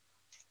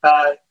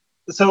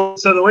 So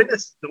the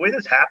way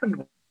this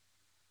happened,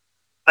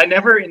 I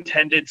never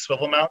intended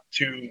Swivel Mount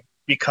to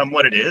become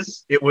what it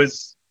is. It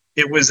was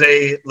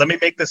a let me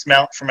make this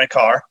mount for my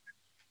car.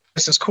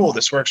 This is cool.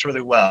 This works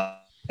really well.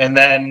 And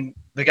then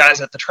the guys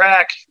at the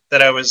track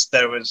that I was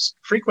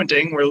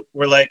frequenting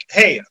were like,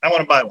 hey, I want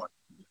to buy one.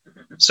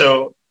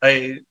 So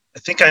I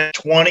think I had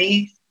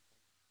 20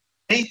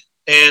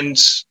 and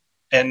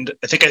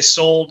I think I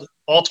sold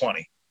all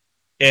 20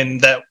 in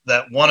that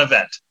one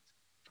event.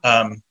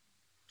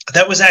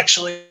 That was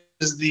actually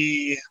I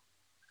think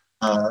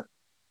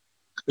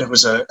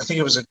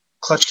it was a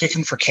Clutch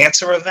Kicking for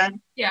Cancer event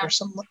or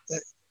something like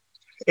that.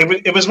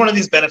 It was one of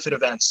these benefit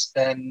events,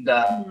 and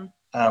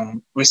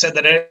we said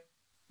that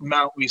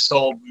amount we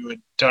sold, we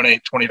would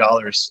donate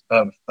 $20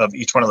 of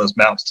each one of those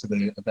mounts to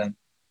the event.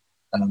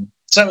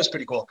 So that was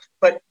pretty cool.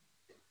 But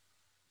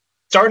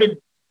started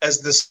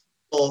as this,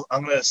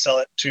 I'm going to sell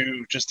it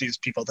to just these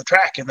people at the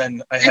track. And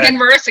then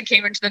Marissa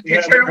came into the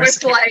picture and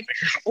was like,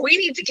 we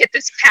need to get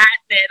this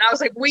patented. I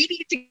was like, we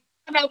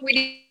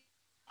need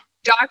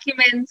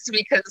documents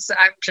because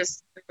I'm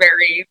just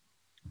very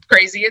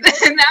crazy in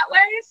that way.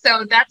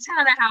 So that's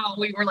kind of how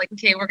we were like,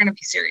 okay, we're going to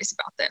be serious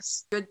about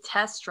this. Good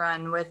test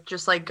run with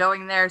just like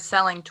going there,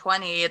 selling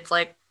 20. It's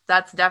like,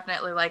 that's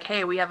definitely like,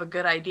 hey, we have a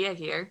good idea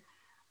here.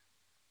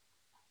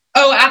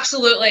 Oh,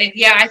 absolutely.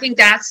 Yeah. I think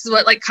that's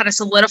what like kind of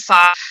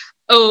solidified.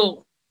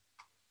 Oh,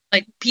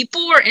 like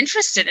people are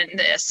interested in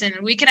this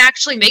and we can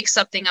actually make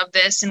something of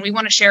this and we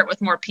want to share it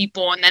with more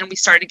people. And then we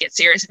started to get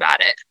serious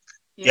about it.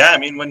 Yeah. I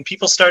mean, when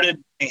people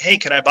started, hey,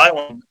 can I buy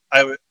one?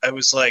 I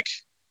was like,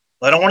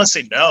 I don't want to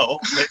say no.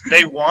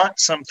 They want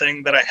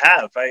something that I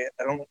have. I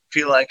don't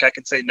feel like I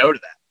can say no to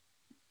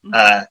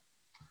that.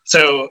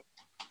 So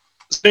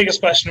the biggest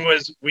question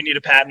was, we need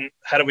a patent.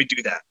 How do we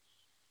do that?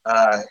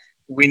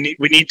 We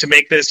need to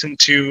make this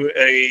into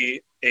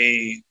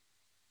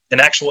an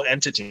actual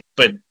entity.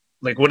 But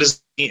like, what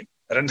does it mean?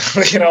 I don't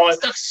know. You know,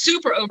 it's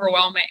super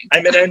overwhelming.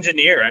 I'm an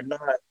engineer. I'm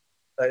not.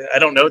 I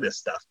don't know this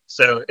stuff.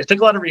 So it took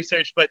a lot of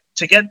research. But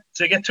to get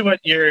to what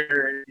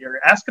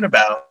you're asking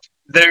about,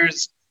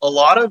 there's a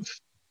lot of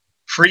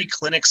free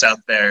clinics out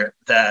there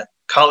that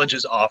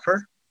colleges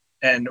offer.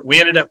 And we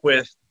ended up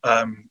with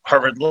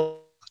Harvard Law.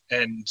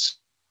 And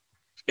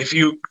if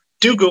you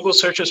do Google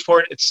searches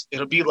for it,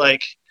 it'll be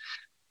like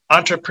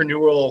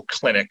entrepreneurial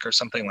clinic or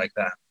something like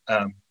that.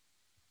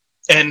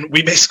 And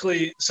we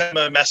basically sent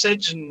them a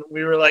message and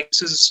we were like,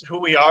 this is who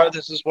we are.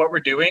 This is what we're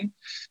doing.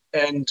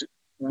 And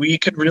we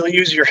could really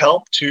use your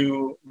help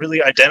to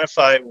really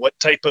identify what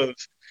type of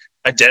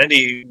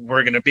identity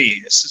we're going to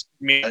be.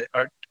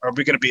 Are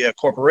we going to be a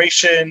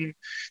corporation?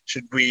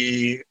 Should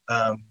we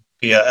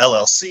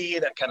LLC,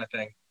 that kind of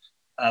thing.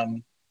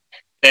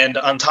 And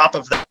on top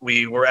of that,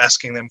 we were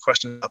asking them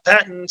questions about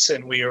patents,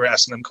 and we were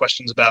asking them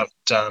questions about,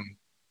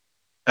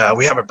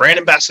 we have a brand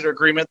ambassador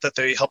agreement that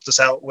they helped us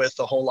out with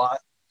a whole lot.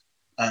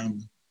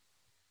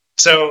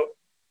 So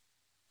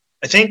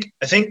I think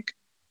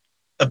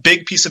a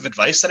big piece of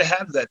advice that I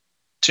have that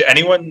to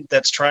anyone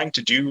that's trying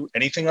to do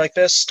anything like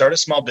this, start a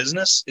small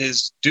business,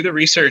 is do the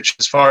research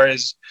as far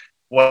as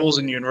what schools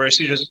and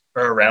universities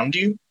are around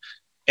you,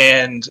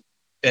 and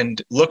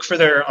look for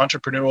their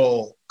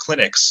entrepreneurial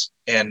clinics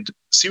and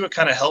see what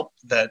kind of help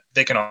that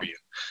they can offer you.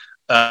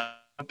 A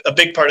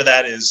big part of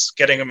that is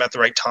getting them at the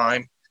right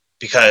time,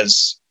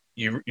 because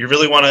you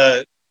really want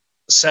to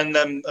send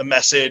them a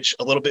message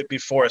a little bit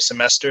before a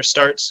semester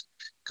starts,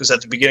 because at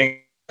the beginning of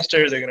the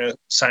semester, they're going to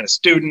assign a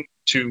student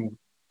to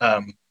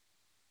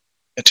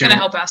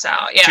help us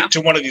out,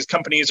 to one of these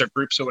companies or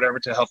groups or whatever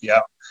to help you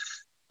out.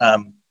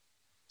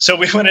 So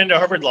we went into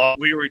Harvard Law.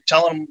 We were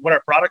telling them what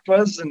our product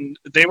was, and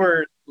they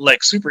were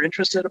like super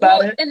interested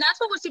about it. And that's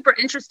what was super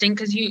interesting,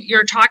 because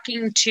you're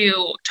talking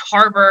to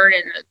Harvard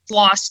and a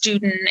law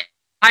student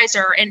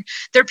advisor, and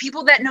they're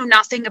people that know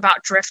nothing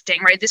about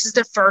drifting, right? This is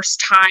the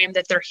first time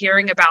that they're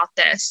hearing about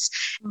this.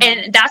 Mm-hmm.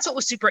 And that's what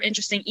was super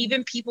interesting.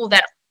 Even people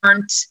that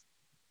aren't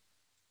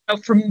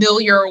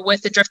familiar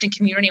with the drifting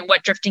community and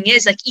what drifting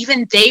is, like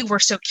even they were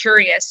so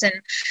curious. And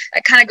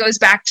that kind of goes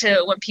back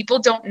to when people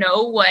don't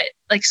know what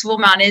like swivel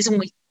mount is, and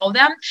we tell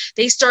them,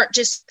 they start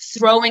just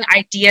throwing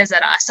ideas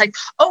at us, like,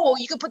 oh, well,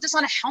 you can put this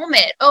on a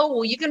helmet, oh,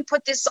 well, you can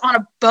put this on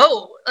a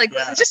boat, like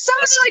just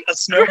sounds like a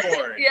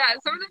snowboard. Yeah,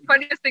 some of the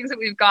funniest things that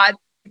we've got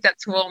that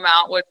swivel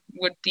mount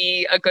would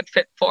be a good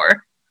fit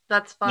for.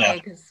 That's funny,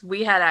 because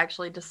we had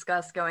actually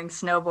discussed going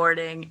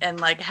snowboarding and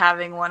like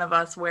having one of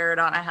us wear it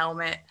on a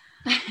helmet.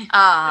 We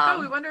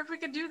wonder if we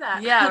could do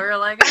that. Yeah, we were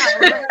like, oh, I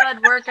wonder if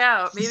that'd work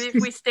out. Maybe if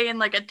we stay in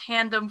like a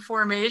tandem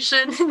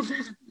formation,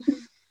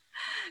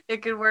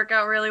 it could work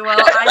out really well.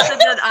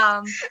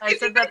 I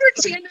said that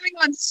you're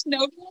tandeming on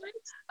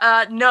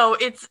snowboards. No,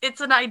 it's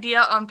an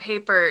idea on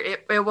paper.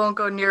 It won't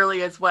go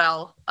nearly as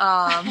well.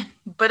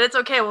 But it's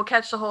okay. We'll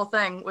catch the whole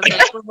thing with a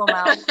swivel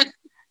mount.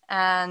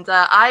 And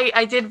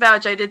I did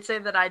vouch. I did say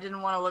that I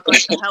didn't want to look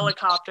like a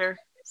helicopter.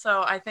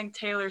 So I think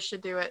Taylor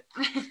should do it.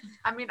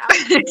 I mean, I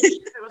would do it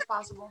if it was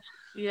possible.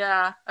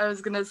 Yeah, I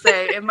was going to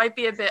say, it might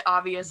be a bit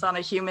obvious on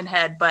a human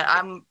head, but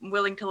I'm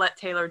willing to let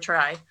Taylor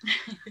try.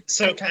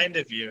 So kind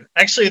of you.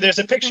 Actually, there's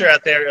a picture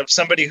out there of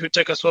somebody who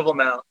took a swivel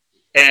mount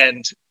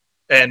and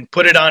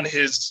put it on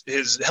his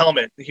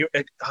helmet.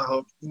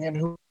 Oh,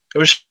 man, I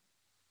wish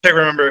I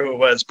remember who it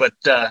was, but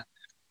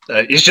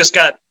he's just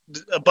got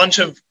a bunch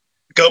of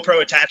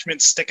GoPro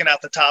attachments sticking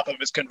out the top of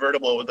his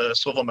convertible with a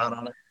swivel mount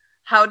on it.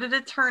 How did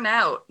it turn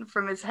out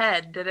from his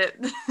head? Did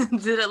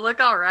it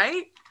look all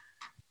right?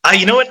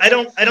 You know what? I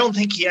don't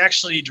think he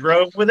actually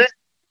drove with it.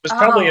 It was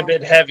probably a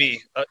bit heavy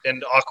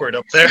and awkward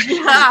up there.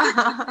 Yeah.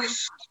 I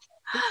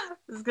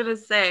was gonna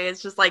say,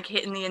 it's just like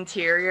hitting the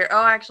interior.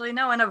 Oh, actually,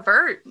 no, in a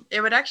vert, it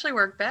would actually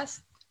work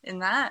best in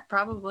that,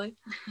 probably.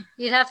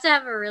 You'd have to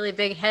have a really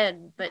big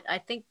head, but I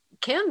think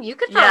Kim, you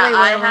could probably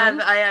wear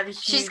one. I have a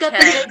huge She's got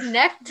head. the big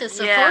neck to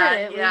support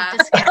it. Yeah.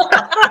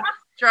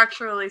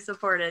 Structurally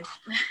supported.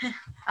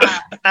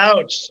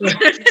 Ouch.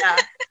 Yeah.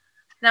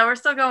 No, we're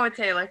still going with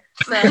Taylor.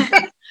 So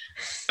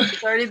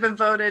it's already been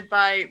voted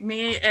by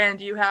me, and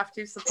you have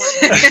to support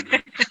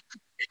me.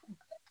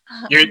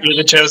 You're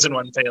the chosen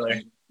one, Taylor.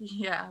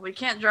 Yeah, we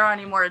can't draw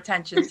any more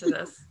attention to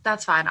this.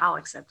 That's fine. I'll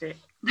accept it.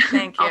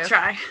 Thank you. I'll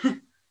try.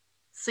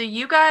 So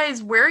you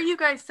guys, where are you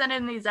guys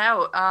sending these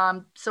out?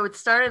 So it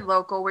started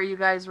local, where you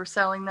guys were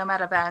selling them at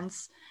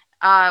events.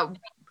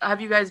 Have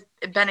you guys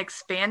been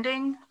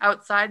expanding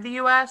outside the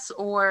U.S.,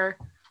 or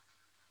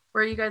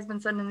where have you guys been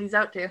sending these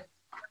out to?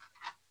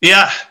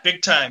 Yeah,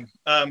 big time.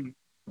 I'm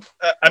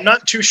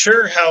not too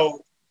sure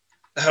how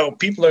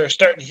people are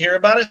starting to hear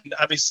about it.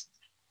 Obviously,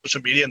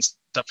 social media and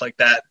stuff like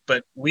that.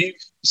 But we've,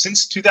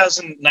 since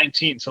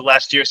 2019, so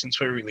last year since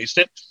we released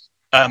it,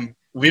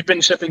 we've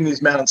been shipping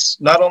these mounts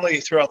not only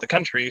throughout the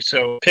country.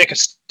 So pick a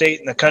state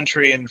in the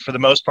country, and for the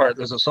most part,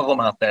 there's a swivel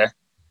mount there.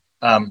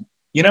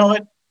 You know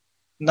what?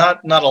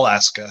 Not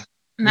Alaska.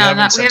 No, we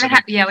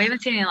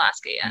haven't seen any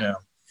Alaska yet. No.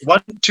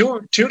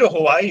 Two to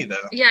Hawaii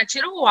though. Yeah,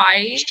 2 to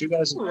Hawaii. There's 2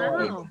 guys in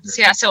Hawaii. Wow.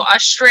 So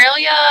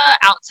Australia,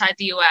 outside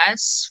the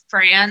US,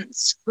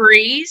 France,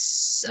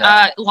 Greece,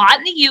 a lot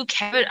in the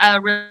UK,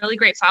 a really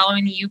great following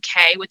in the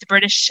UK with the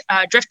British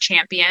Drift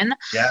Champion.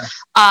 Yeah.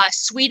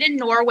 Sweden,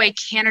 Norway,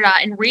 Canada,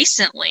 and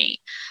recently,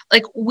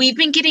 like we've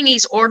been getting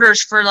these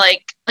orders for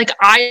like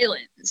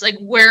islands, like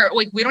where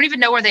like we don't even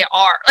know where they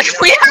are. Like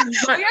we have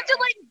to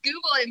like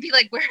Google it and be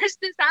like, where is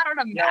this at on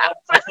a map?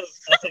 Off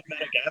of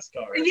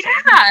Madagascar.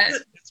 Yeah.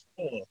 It's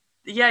cool.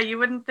 Yeah, you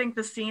wouldn't think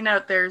the scene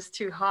out there is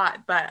too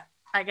hot, but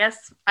I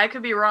guess I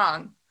could be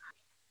wrong.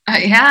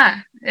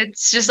 Yeah,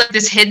 it's just like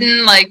this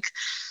hidden like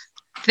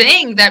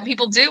thing that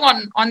people do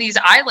on these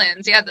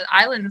islands. Yeah, the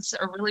islands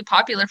are really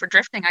popular for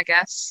drifting, I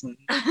guess.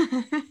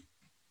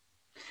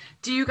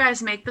 Do you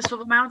guys make the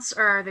swivel mounts,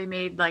 or are they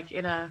made like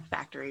in a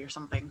factory or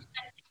something?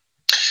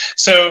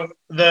 So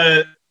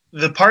the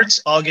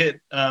parts all get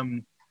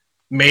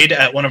made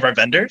at one of our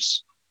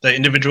vendors. The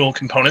individual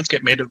components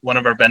get made at one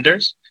of our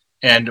vendors,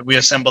 and we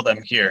assemble them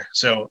here.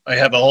 So I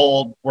have a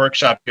whole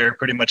workshop here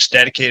pretty much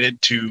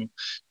dedicated to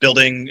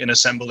building and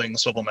assembling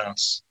swivel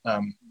mounts.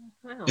 Wow.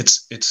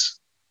 It's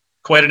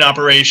quite an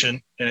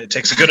operation, and it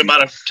takes a good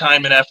amount of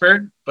time and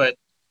effort, but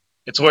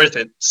it's worth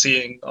it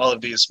seeing all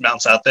of these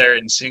mounts out there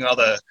and seeing all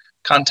the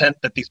content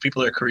that these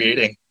people are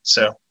creating.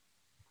 So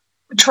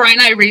Troy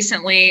and I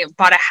recently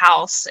bought a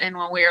house, and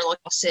when we were looking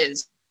at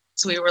houses,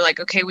 so we were like,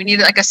 okay, we need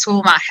like a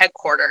swivel mount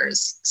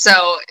headquarters.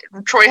 So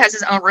Troy has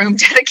his own room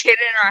dedicated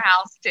in our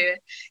house to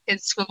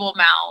his swivel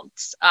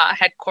mounts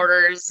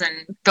headquarters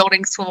and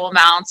building swivel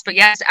mounts. But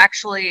yeah, it's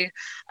actually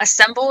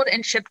assembled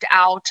and shipped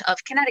out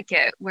of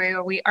Connecticut,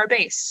 where we are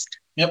based.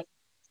 Yep.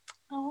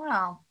 Oh,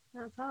 wow.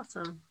 That's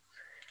awesome.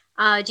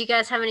 Do you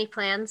guys have any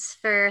plans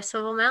for a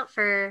swivel mount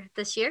for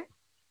this year?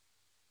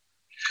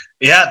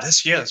 Yeah,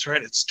 this year, that's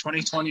right. It's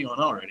 2021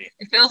 already.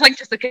 It feels like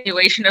just a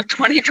continuation of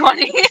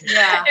 2020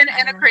 Yeah.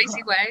 in a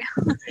crazy way.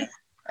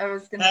 I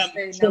was going to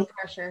say no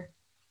pressure.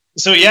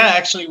 So yeah,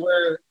 actually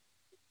we're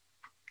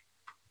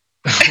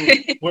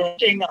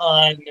working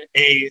on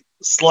a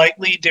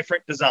slightly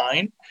different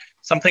design,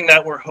 something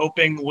that we're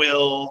hoping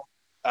will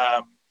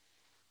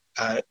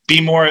be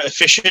more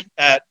efficient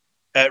at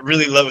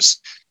really low.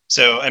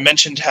 So I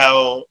mentioned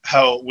how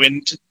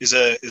wind is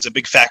a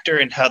big factor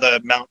in how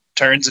the mount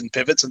turns and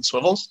pivots and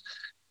swivels.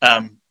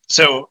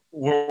 So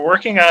we're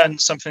working on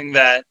something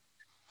that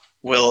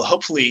will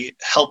hopefully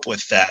help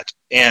with that.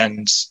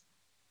 And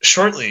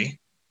shortly,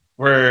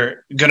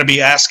 we're going to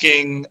be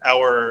asking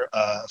our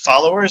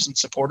followers and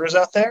supporters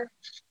out there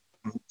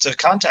to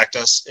contact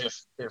us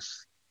if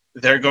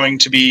they're going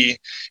to be,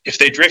 if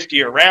they drift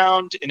year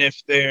round, and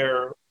if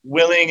they're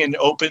willing and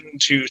open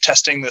to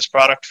testing this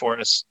product for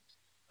us.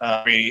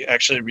 We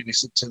actually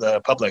release it to the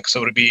public.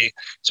 So it would be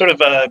sort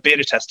of a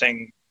beta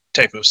testing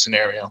type of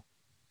scenario.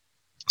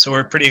 So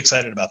we're pretty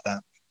excited about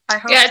that.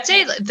 Yeah, I'd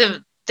say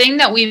the thing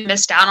that we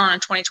missed out on in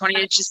 2020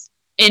 is just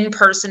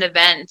in-person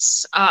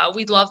events.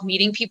 We love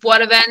meeting people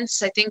at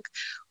events. I think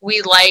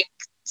we like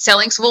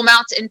selling swivel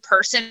mounts in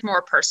person,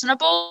 more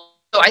personable.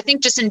 So I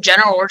think just in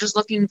general, we're just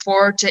looking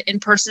forward to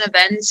in-person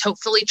events,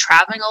 hopefully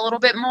traveling a little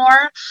bit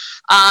more.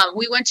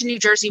 We went to New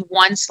Jersey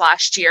once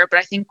last year, but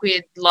I think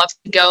we'd love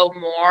to go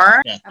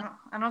more. Yeah.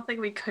 I don't think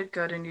we could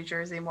go to New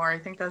Jersey more. I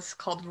think that's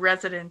called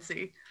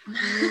residency. I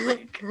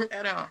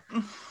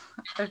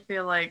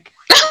feel like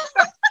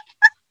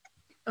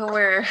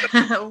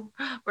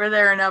we're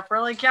there enough.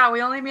 We're like, yeah,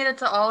 we only made it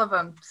to all of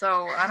them.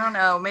 So I don't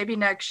know. Maybe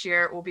next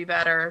year it will be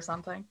better or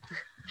something.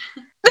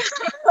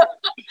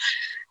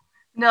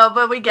 No,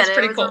 but we get it.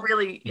 It was cool.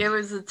 It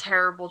was a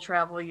terrible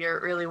travel year.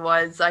 It really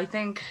was. I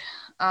think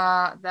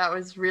that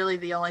was really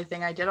the only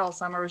thing I did all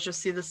summer was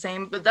just see the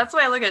same. But that's the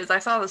way I look at it, is I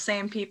saw the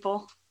same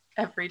people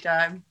every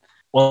time.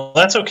 Well,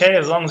 that's okay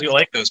as long as you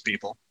like those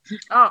people.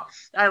 Oh,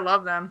 I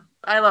love them.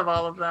 I love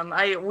all of them.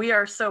 We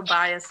are so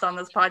biased on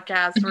this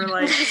podcast. We're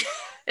like,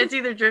 it's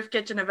either Drift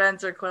Kitchen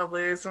events or Club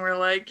Loose, and we're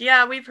like,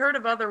 yeah, we've heard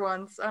of other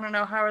ones. I don't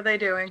know, how are they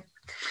doing?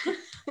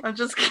 I'm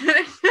just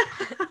kidding.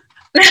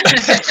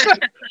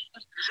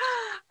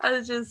 I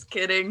was just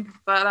kidding.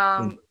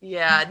 But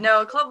yeah,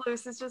 no, Club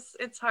Loose is just,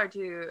 it's hard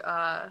to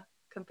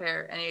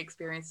compare any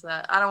experience to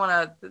that. I don't want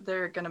to,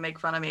 they're going to make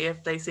fun of me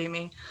if they see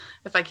me.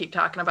 If I keep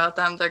talking about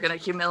them, they're going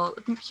to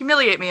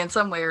humiliate me in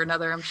some way or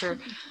another, I'm sure.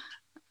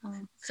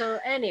 So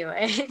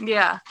anyway.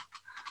 Yeah.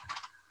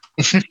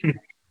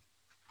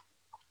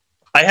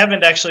 I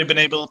haven't actually been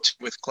able to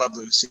with Club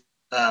Loose.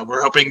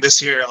 We're hoping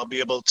this year I'll be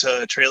able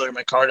to trailer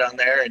my car down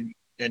there and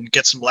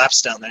get some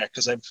laps down there,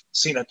 because I've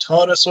seen a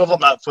ton of swivel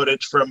mount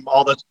footage from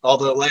all the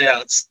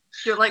layouts.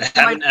 I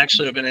haven't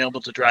actually been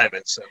able to drive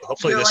it, so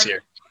hopefully this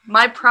year.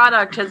 My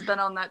product has been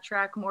on that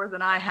track more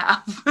than I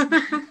have.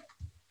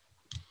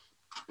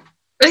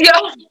 Yeah,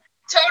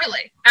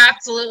 totally,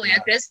 absolutely. Yeah.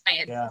 At this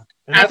point, yeah,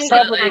 and that's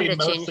probably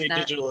mostly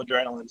Digital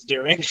Adrenaline's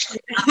doing.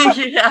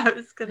 Yeah, I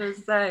was gonna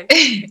say.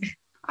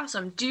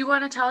 Awesome. Do you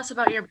want to tell us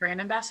about your brand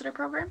ambassador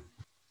program?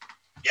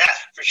 Yeah,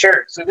 for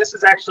sure. So this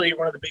is actually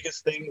one of the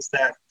biggest things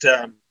that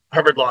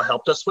Harvard Law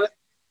helped us with.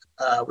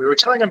 We were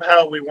telling them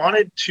how we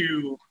wanted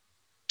to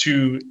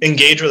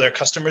engage with our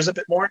customers a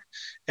bit more,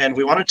 and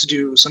we wanted to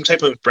do some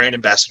type of brand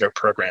ambassador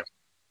program.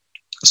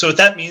 So what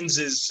that means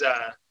is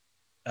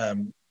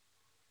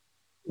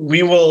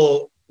we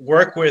will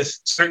work with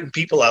certain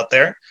people out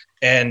there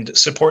and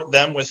support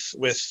them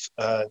with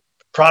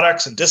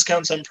products and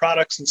discounts on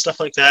products and stuff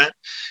like that,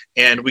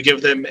 and we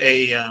give them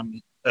a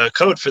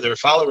code for their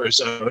followers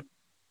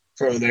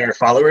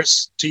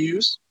to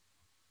use,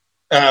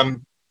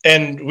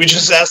 and we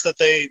just ask that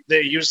they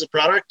use the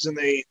product and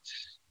they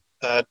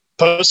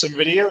post some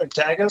video and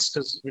tag us,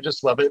 because we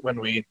just love it when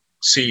we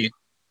see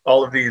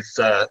all of these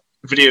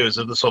videos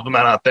of the swivel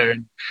mount out there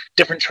and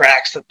different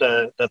tracks that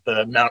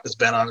the mount has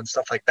been on and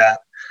stuff like that.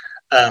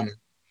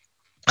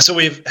 So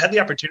we've had the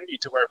opportunity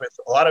to work with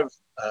a lot of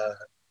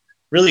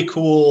really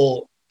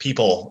cool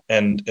people,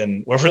 and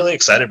we're really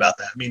excited about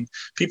that. I mean,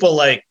 people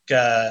like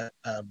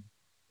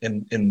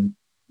in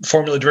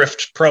Formula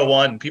Drift Pro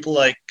 1, people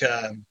like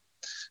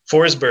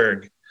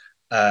Forsberg.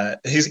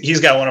 He's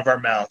got one of our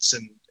mounts,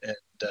 and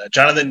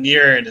Jonathan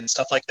Neeren and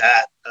stuff like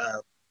that.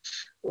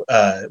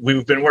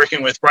 We've been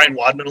working with Brian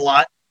Wadman a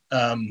lot.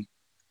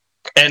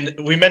 And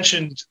we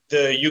mentioned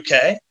the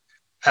UK,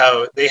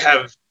 how they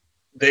have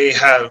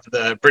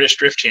the British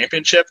Drift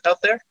Championship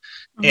out there,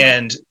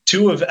 and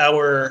two of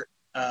our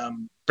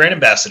brand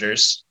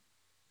ambassadors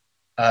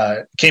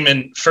came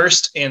in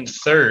first and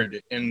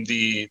third in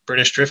the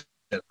British Drift.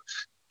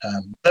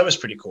 That was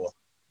pretty cool.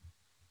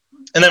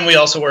 And then we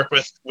also work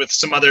with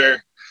some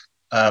other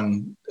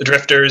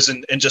drifters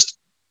and just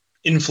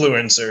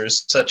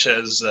influencers such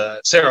as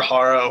Sarah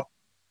Haro,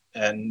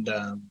 and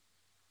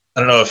I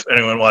don't know if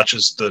anyone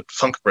watches the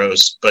Funk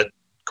Bros, but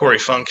Corey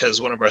Funk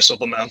has one of our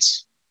swivel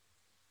mounts,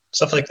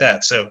 stuff like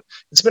that. So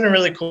it's been a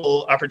really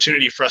cool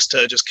opportunity for us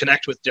to just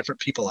connect with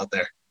different people out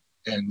there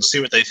and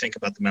see what they think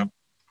about the mount.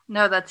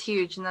 No, that's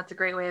huge, and that's a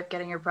great way of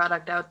getting your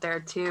product out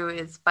there too,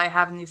 is by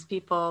having these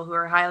people who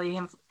are highly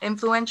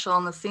influential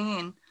in the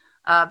scene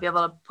be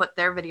able to put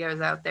their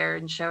videos out there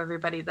and show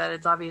everybody that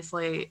it's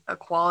obviously a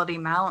quality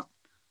mount.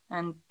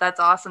 And that's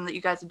awesome that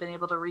you guys have been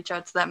able to reach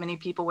out to that many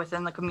people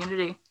within the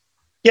community.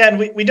 Yeah, and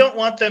we don't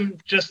want them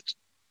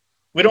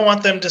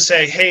to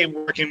say, hey,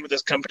 we're working with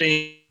this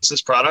company, it's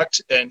this product,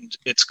 and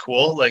it's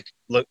cool, like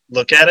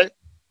look at it.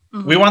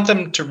 We want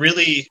them to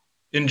really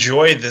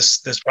enjoy this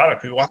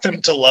product. We want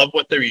them to love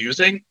what they're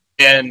using.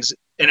 And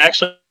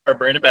actually our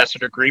brand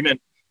ambassador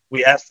agreement,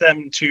 we ask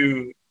them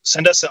to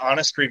send us an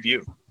honest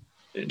review.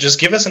 Just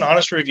give us an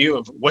honest review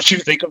of what you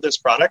think of this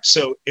product.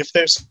 So if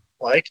there's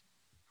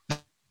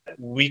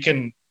we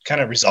can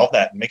kind of resolve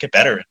that and make it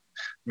better. I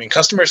mean,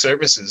 customer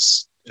service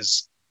is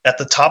at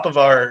the top of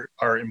our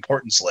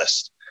importance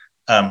list.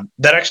 That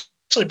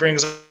actually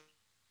brings up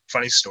a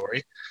funny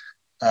story.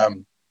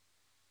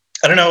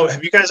 I don't know.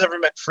 Have you guys ever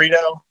met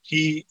Frito?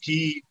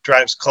 He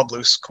drives Club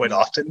Loose quite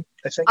often.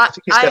 I think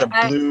he's got a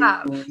blue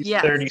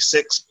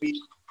 36.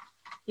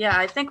 Yeah,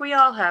 I think we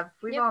all have.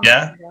 We've all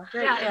Yeah.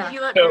 Yeah, he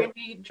let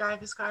Randy drive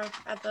his car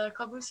at the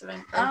Club Loose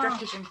event, or Drift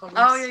Kitchen Club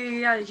Loose. Oh,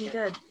 yeah, he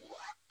did.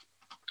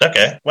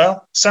 Okay,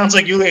 well, sounds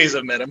like you ladies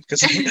have met him,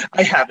 because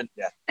I haven't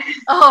yet.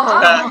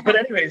 But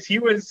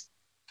anyways,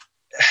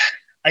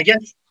 I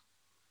guess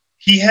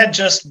he had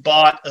just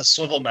bought a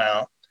swivel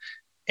mount,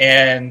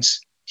 and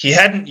he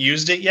hadn't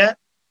used it yet,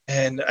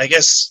 and I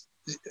guess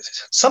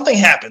something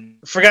happened.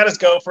 Forgot his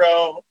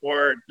GoPro,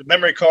 or the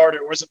memory card,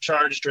 or wasn't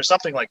charged, or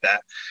something like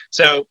that.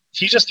 So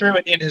he just threw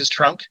it in his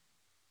trunk,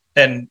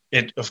 and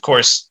it, of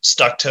course,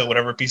 stuck to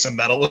whatever piece of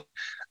metal.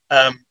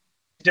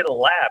 He did a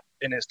lap,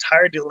 and his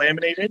tire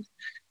delaminated,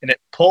 and it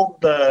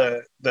pulled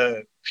the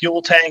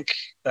fuel tank,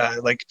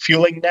 like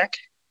fueling neck,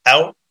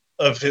 out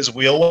of his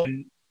wheel,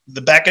 and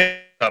the back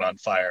end got on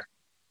fire.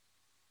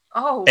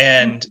 Oh.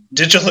 And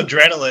Digital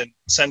Adrenaline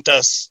sent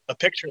us a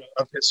picture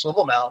of his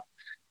swivel mount,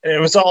 and it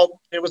was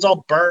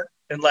all burnt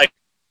and like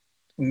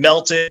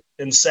melted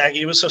and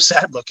saggy. It was so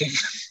sad looking.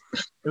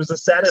 It was the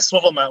saddest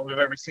swivel mount we've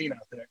ever seen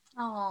out there.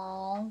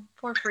 Oh,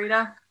 poor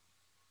Frida.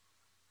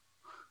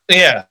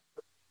 Yeah.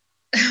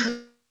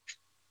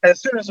 As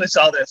soon as we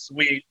saw this,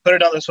 we put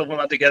another swivel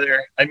mount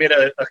together. I made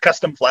a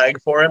custom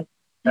flag for him,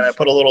 and I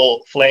put a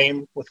little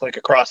flame with like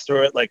a cross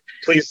through it, like,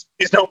 please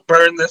don't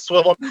burn this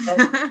swivel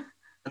mount.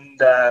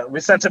 And we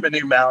sent him a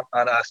new mount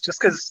on us,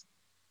 just because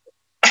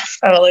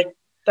I don't like,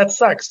 that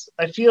sucks.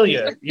 I feel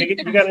you. You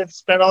got to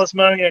spend all this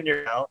money on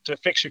your mount to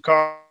fix your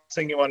car. The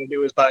thing you want to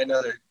do is buy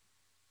another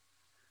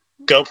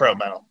GoPro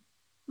mount.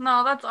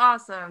 No, that's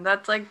awesome.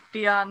 That's like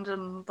beyond,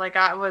 and like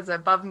I was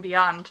above and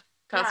beyond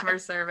customer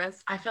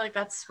service. I feel like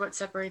that's what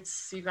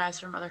separates you guys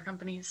from other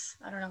companies.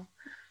 I don't know.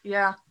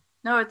 Yeah.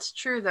 No, it's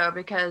true though,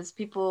 because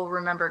people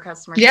remember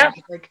customer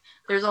service. Like,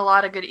 there's a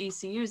lot of good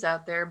ECUs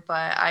out there,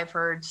 but I've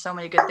heard so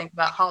many good things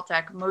about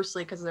Haltech,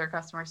 mostly because of their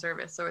customer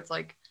service. So it's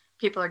like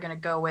people are going to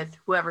go with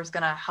whoever's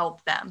going to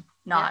help them,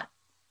 not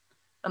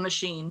a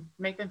machine.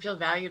 Make them feel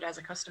valued as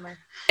a customer.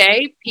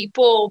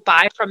 People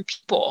buy from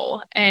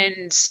people,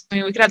 and I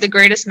mean, we could have the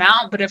greatest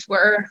mount, but if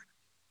we're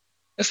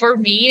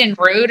mean and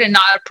rude and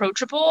not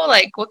approachable,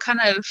 like what kind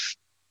of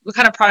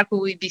product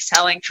will we be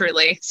selling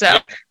truly? So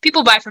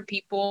people buy from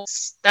people.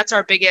 That's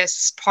our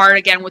biggest part,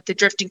 again, with the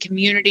drifting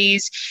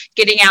communities,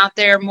 getting out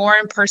there, more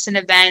in-person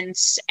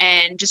events,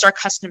 and just our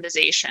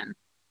customization.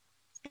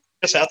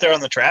 Just out there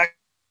on the track,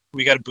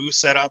 we got a booth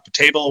set up, a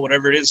table,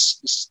 whatever it is,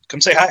 just come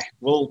say hi.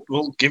 We'll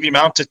give you a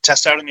mount to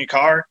test out in your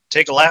car,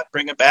 take a lap,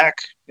 bring it back.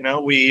 You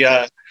know, we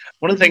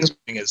one of the things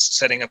is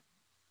setting up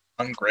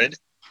on grid.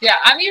 Yeah,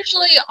 I'm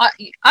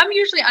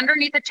usually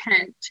underneath a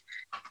tent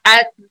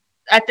at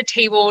the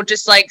table,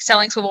 just like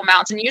selling swivel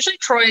mounts, and usually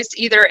Troy's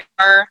either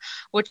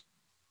which is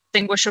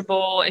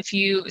distinguishable if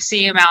you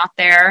see him out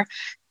there,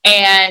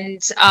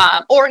 and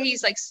or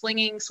he's like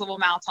slinging swivel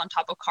mounts on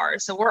top of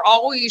cars. So we're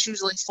always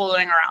usually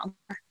floating around.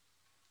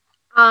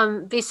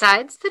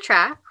 Besides the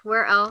track,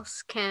 where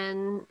else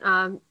can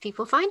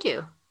people find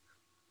you?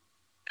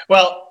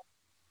 Well,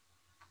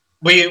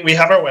 we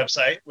have our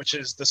website, which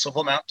is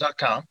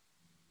theswivelmount.com.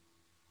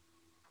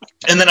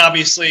 And then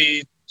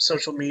obviously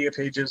social media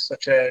pages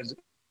such as,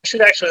 I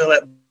should actually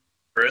let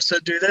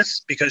Marissa do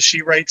this because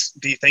she writes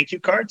the thank you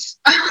cards.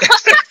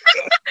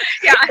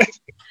 Yeah, I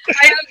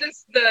have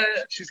this,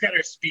 she's got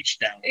her speech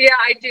down. Yeah,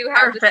 I do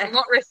have this. I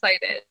won't recite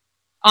it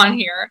on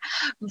here,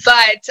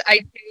 but I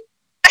do.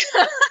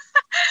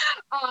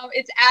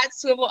 It's at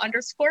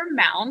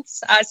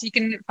 @swivel_mounts. So you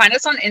can find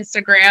us on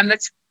Instagram.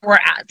 That's where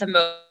we're at the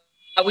most.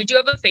 We do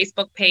have a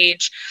Facebook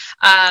page,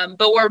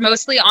 but we're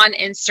mostly on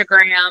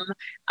Instagram.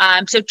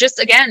 So just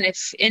again,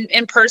 if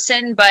in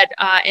person, but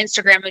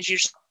Instagram is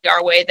usually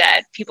our way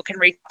that people can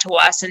reach to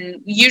us.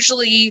 And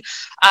usually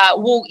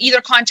we'll either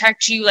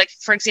contact you, like,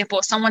 for example,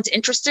 if someone's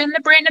interested in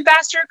the brand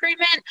ambassador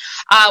agreement,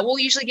 we'll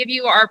usually give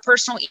you our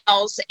personal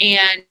emails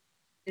and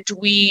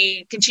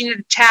we continue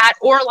to chat,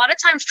 or a lot of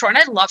times Troy and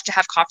I love to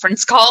have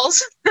conference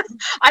calls.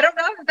 I don't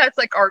know if that's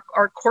like our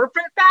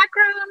corporate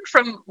background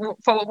from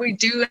what we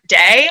do a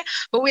day,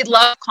 but we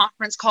love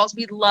conference calls.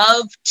 We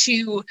love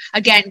to,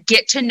 again,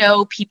 get to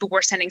know people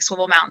we're sending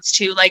swivel mounts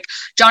to. Like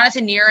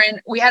Jonathan Nearin,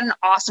 we had an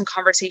awesome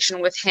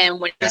conversation with him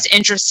when he was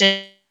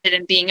interested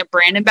in being a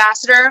brand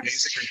ambassador.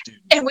 He's a great dude.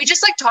 And we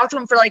just like talked to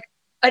him for like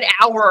an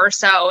hour or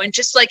so and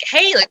just like,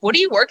 hey, like, what are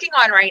you working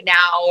on right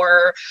now?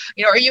 Or,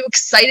 you know, are you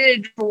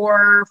excited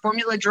for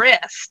Formula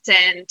Drift?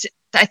 And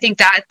I think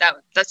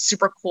that's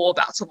super cool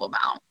about Swivel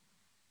Mount.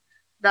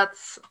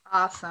 That's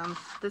awesome.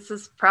 This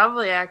is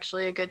probably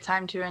actually a good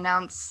time to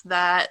announce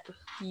that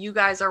you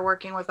guys are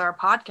working with our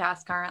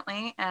podcast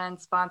currently and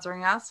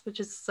sponsoring us,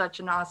 which is such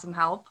an awesome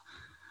help.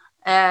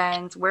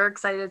 And we're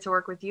excited to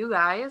work with you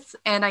guys.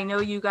 And I know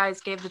you guys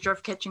gave the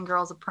Drift Kitchen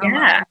girls a promo.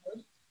 Yeah.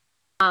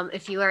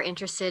 If you are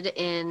interested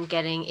in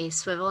getting a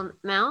swivel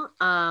mount,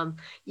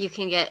 you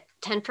can get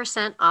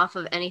 10% off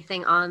of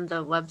anything on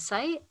the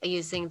website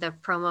using the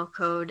promo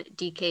code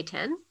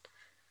DK10.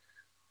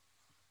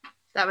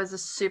 That was a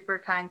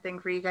super kind thing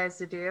for you guys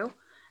to do.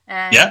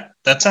 And yeah,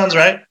 that sounds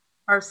right.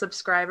 Our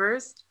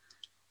subscribers.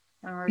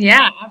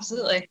 Yeah,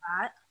 absolutely.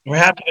 We're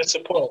happy to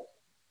support.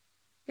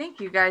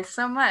 Thank you guys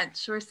so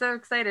much. We're so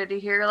excited to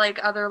hear like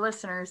other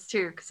listeners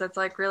too, because it's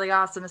like really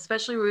awesome.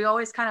 Especially we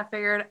always kind of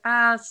figured,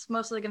 it's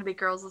mostly going to be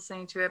girls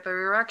listening to it, but we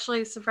were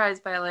actually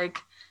surprised by like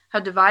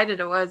how divided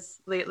it was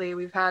lately.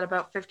 We've had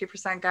about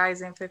 50%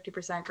 guys and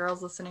 50%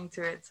 girls listening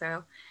to it,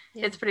 so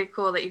it's pretty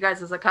cool that you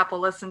guys as a couple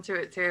listen to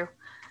it too.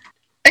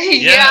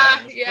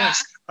 Yeah.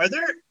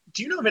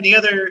 Do you know of any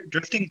other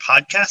drifting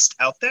podcasts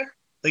out there?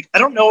 Like, I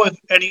don't know of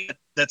any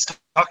that's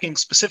talking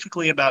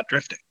specifically about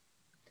drifting.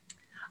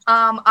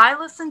 I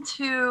listen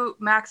to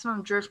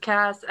Maximum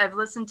Driftcast. I've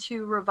listened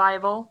to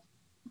Revival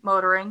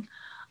Motoring.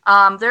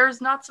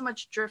 There's not so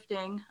much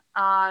drifting.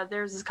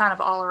 There's this kind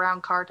of all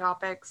around car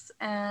topics.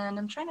 And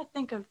I'm trying to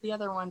think of the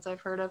other ones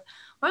I've heard of.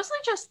 Mostly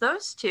just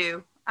those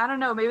two. I don't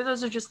know. Maybe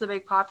those are just the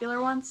big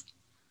popular ones.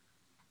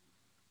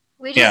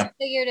 We just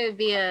figured it would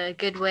be a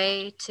good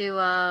way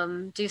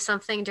to do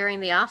something during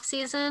the off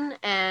season.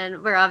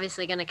 And we're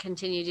obviously going to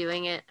continue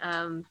doing it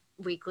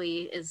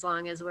weekly as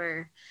long as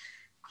we're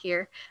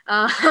here.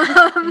 But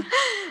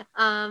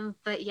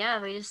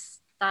yeah, we just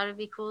thought it'd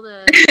be cool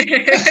to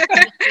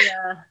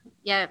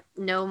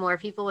know more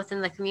people within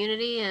the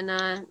community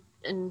and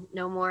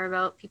know more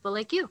about people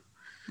like you.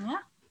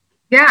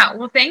 Yeah,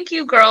 well, thank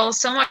you, girls.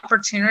 So much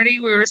opportunity.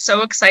 We were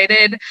so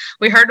excited.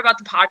 We heard about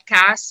the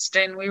podcast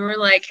and we were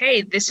like,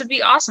 hey, this would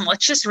be awesome.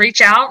 Let's just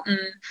reach out and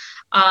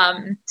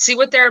see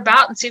what they're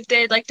about and see if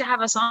they'd like to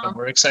have us on.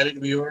 We're excited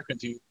to be working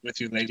with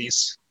you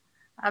ladies.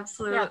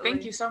 Absolutely. Yeah,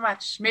 thank you so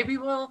much. Maybe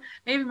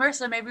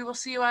Marissa, we'll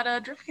see you at a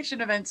Drift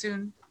Kitchen event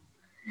soon.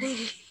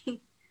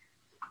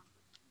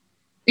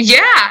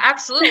 Yeah,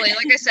 absolutely.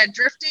 Like I said,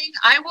 drifting,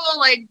 I will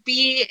like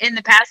be in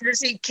the passenger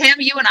seat. Kim,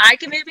 you and I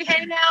can maybe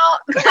hang out.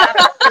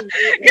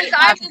 Because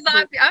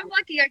I'm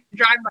lucky I can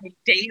drive my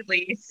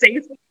daily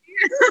safely.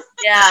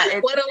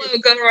 Yeah. Let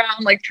alone go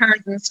around like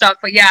turns and stuff.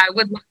 But yeah, I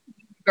would love to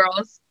meet you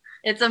girls.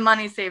 It's a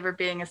money saver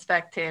being a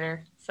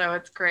spectator. So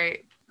it's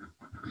great.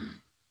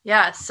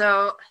 Yeah,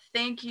 so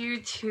thank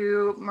you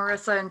to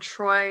Marissa and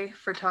Troy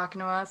for talking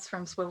to us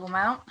from Swivel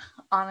Mount.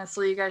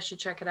 Honestly, you guys should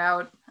check it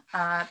out.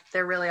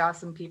 They're really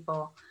awesome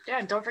people. Yeah,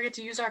 and don't forget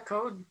to use our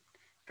code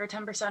for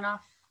 10%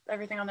 off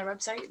everything on their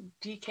website,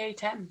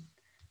 DK10.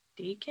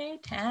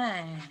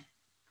 DK10.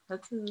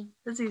 That's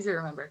easy to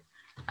remember.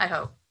 I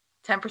hope.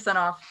 10%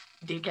 off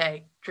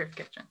DK Drift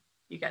Kitchen.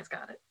 You guys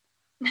got it.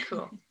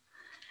 Cool.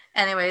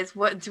 Anyways,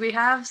 what do we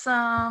have?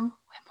 Some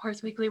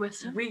Whitmore's Weekly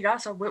Wisdom? We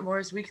got some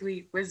Whitmore's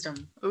Weekly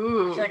Wisdom.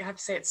 Ooh. I feel like I have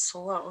to say it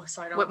slow,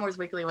 so I don't. Whitmore's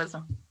Weekly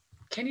Wisdom.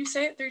 Can you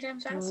say it 3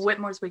 times fast?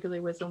 Whitmore's Weekly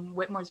Wisdom.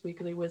 Whitmore's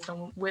Weekly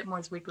Wisdom.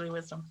 Whitmore's Weekly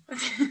Wisdom.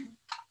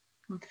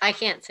 I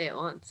can't say it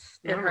once.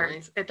 It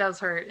hurts. It does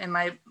hurt, and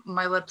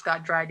my lips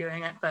got dry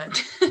doing it.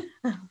 But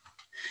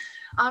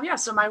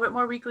so my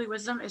Whitmore Weekly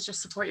Wisdom is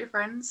just support your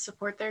friends,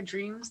 support their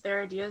dreams,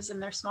 their ideas,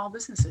 and their small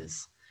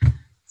businesses.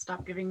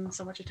 Stop giving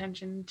so much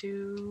attention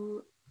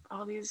to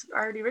all these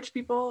already rich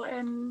people,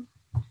 and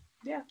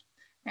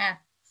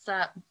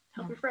stop.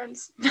 Help your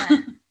friends.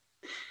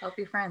 Help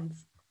your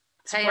friends.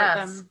 Support Pay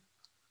us. them.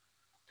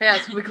 Pay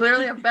us. We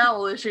clearly have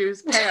bowel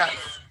issues. Pay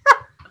us.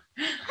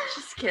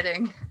 Just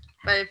kidding.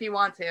 But if you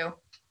want to.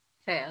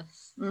 Pay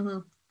us. Mm-hmm.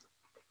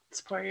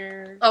 Support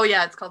your. Oh,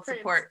 yeah, it's called Friends.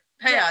 support.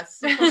 Pay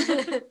us.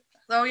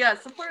 Oh, yeah,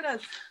 support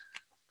us.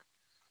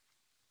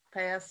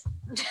 Pay us.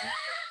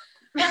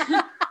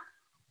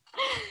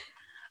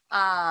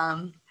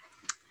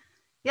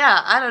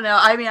 Yeah, I don't know.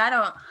 I mean, I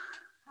don't know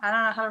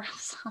how to wrap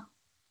this up.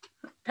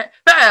 Pay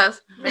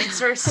us. Thanks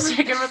for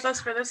sticking with us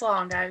for this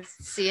long, guys.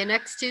 See you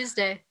next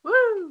Tuesday.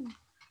 Woo!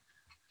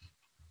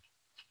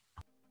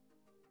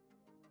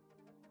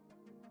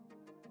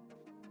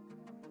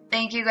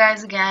 Thank you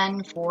guys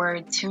again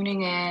for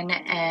tuning in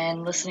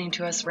and listening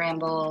to us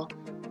ramble.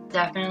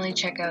 Definitely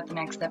check out the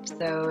next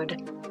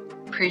episode.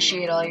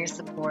 Appreciate all your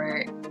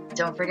support.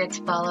 Don't forget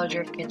to follow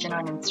Drift Kitchen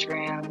on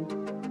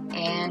Instagram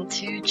and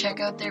to check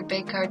out their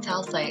Big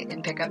Cartel site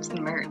and pick up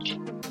some merch.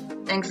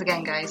 Thanks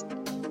again, guys.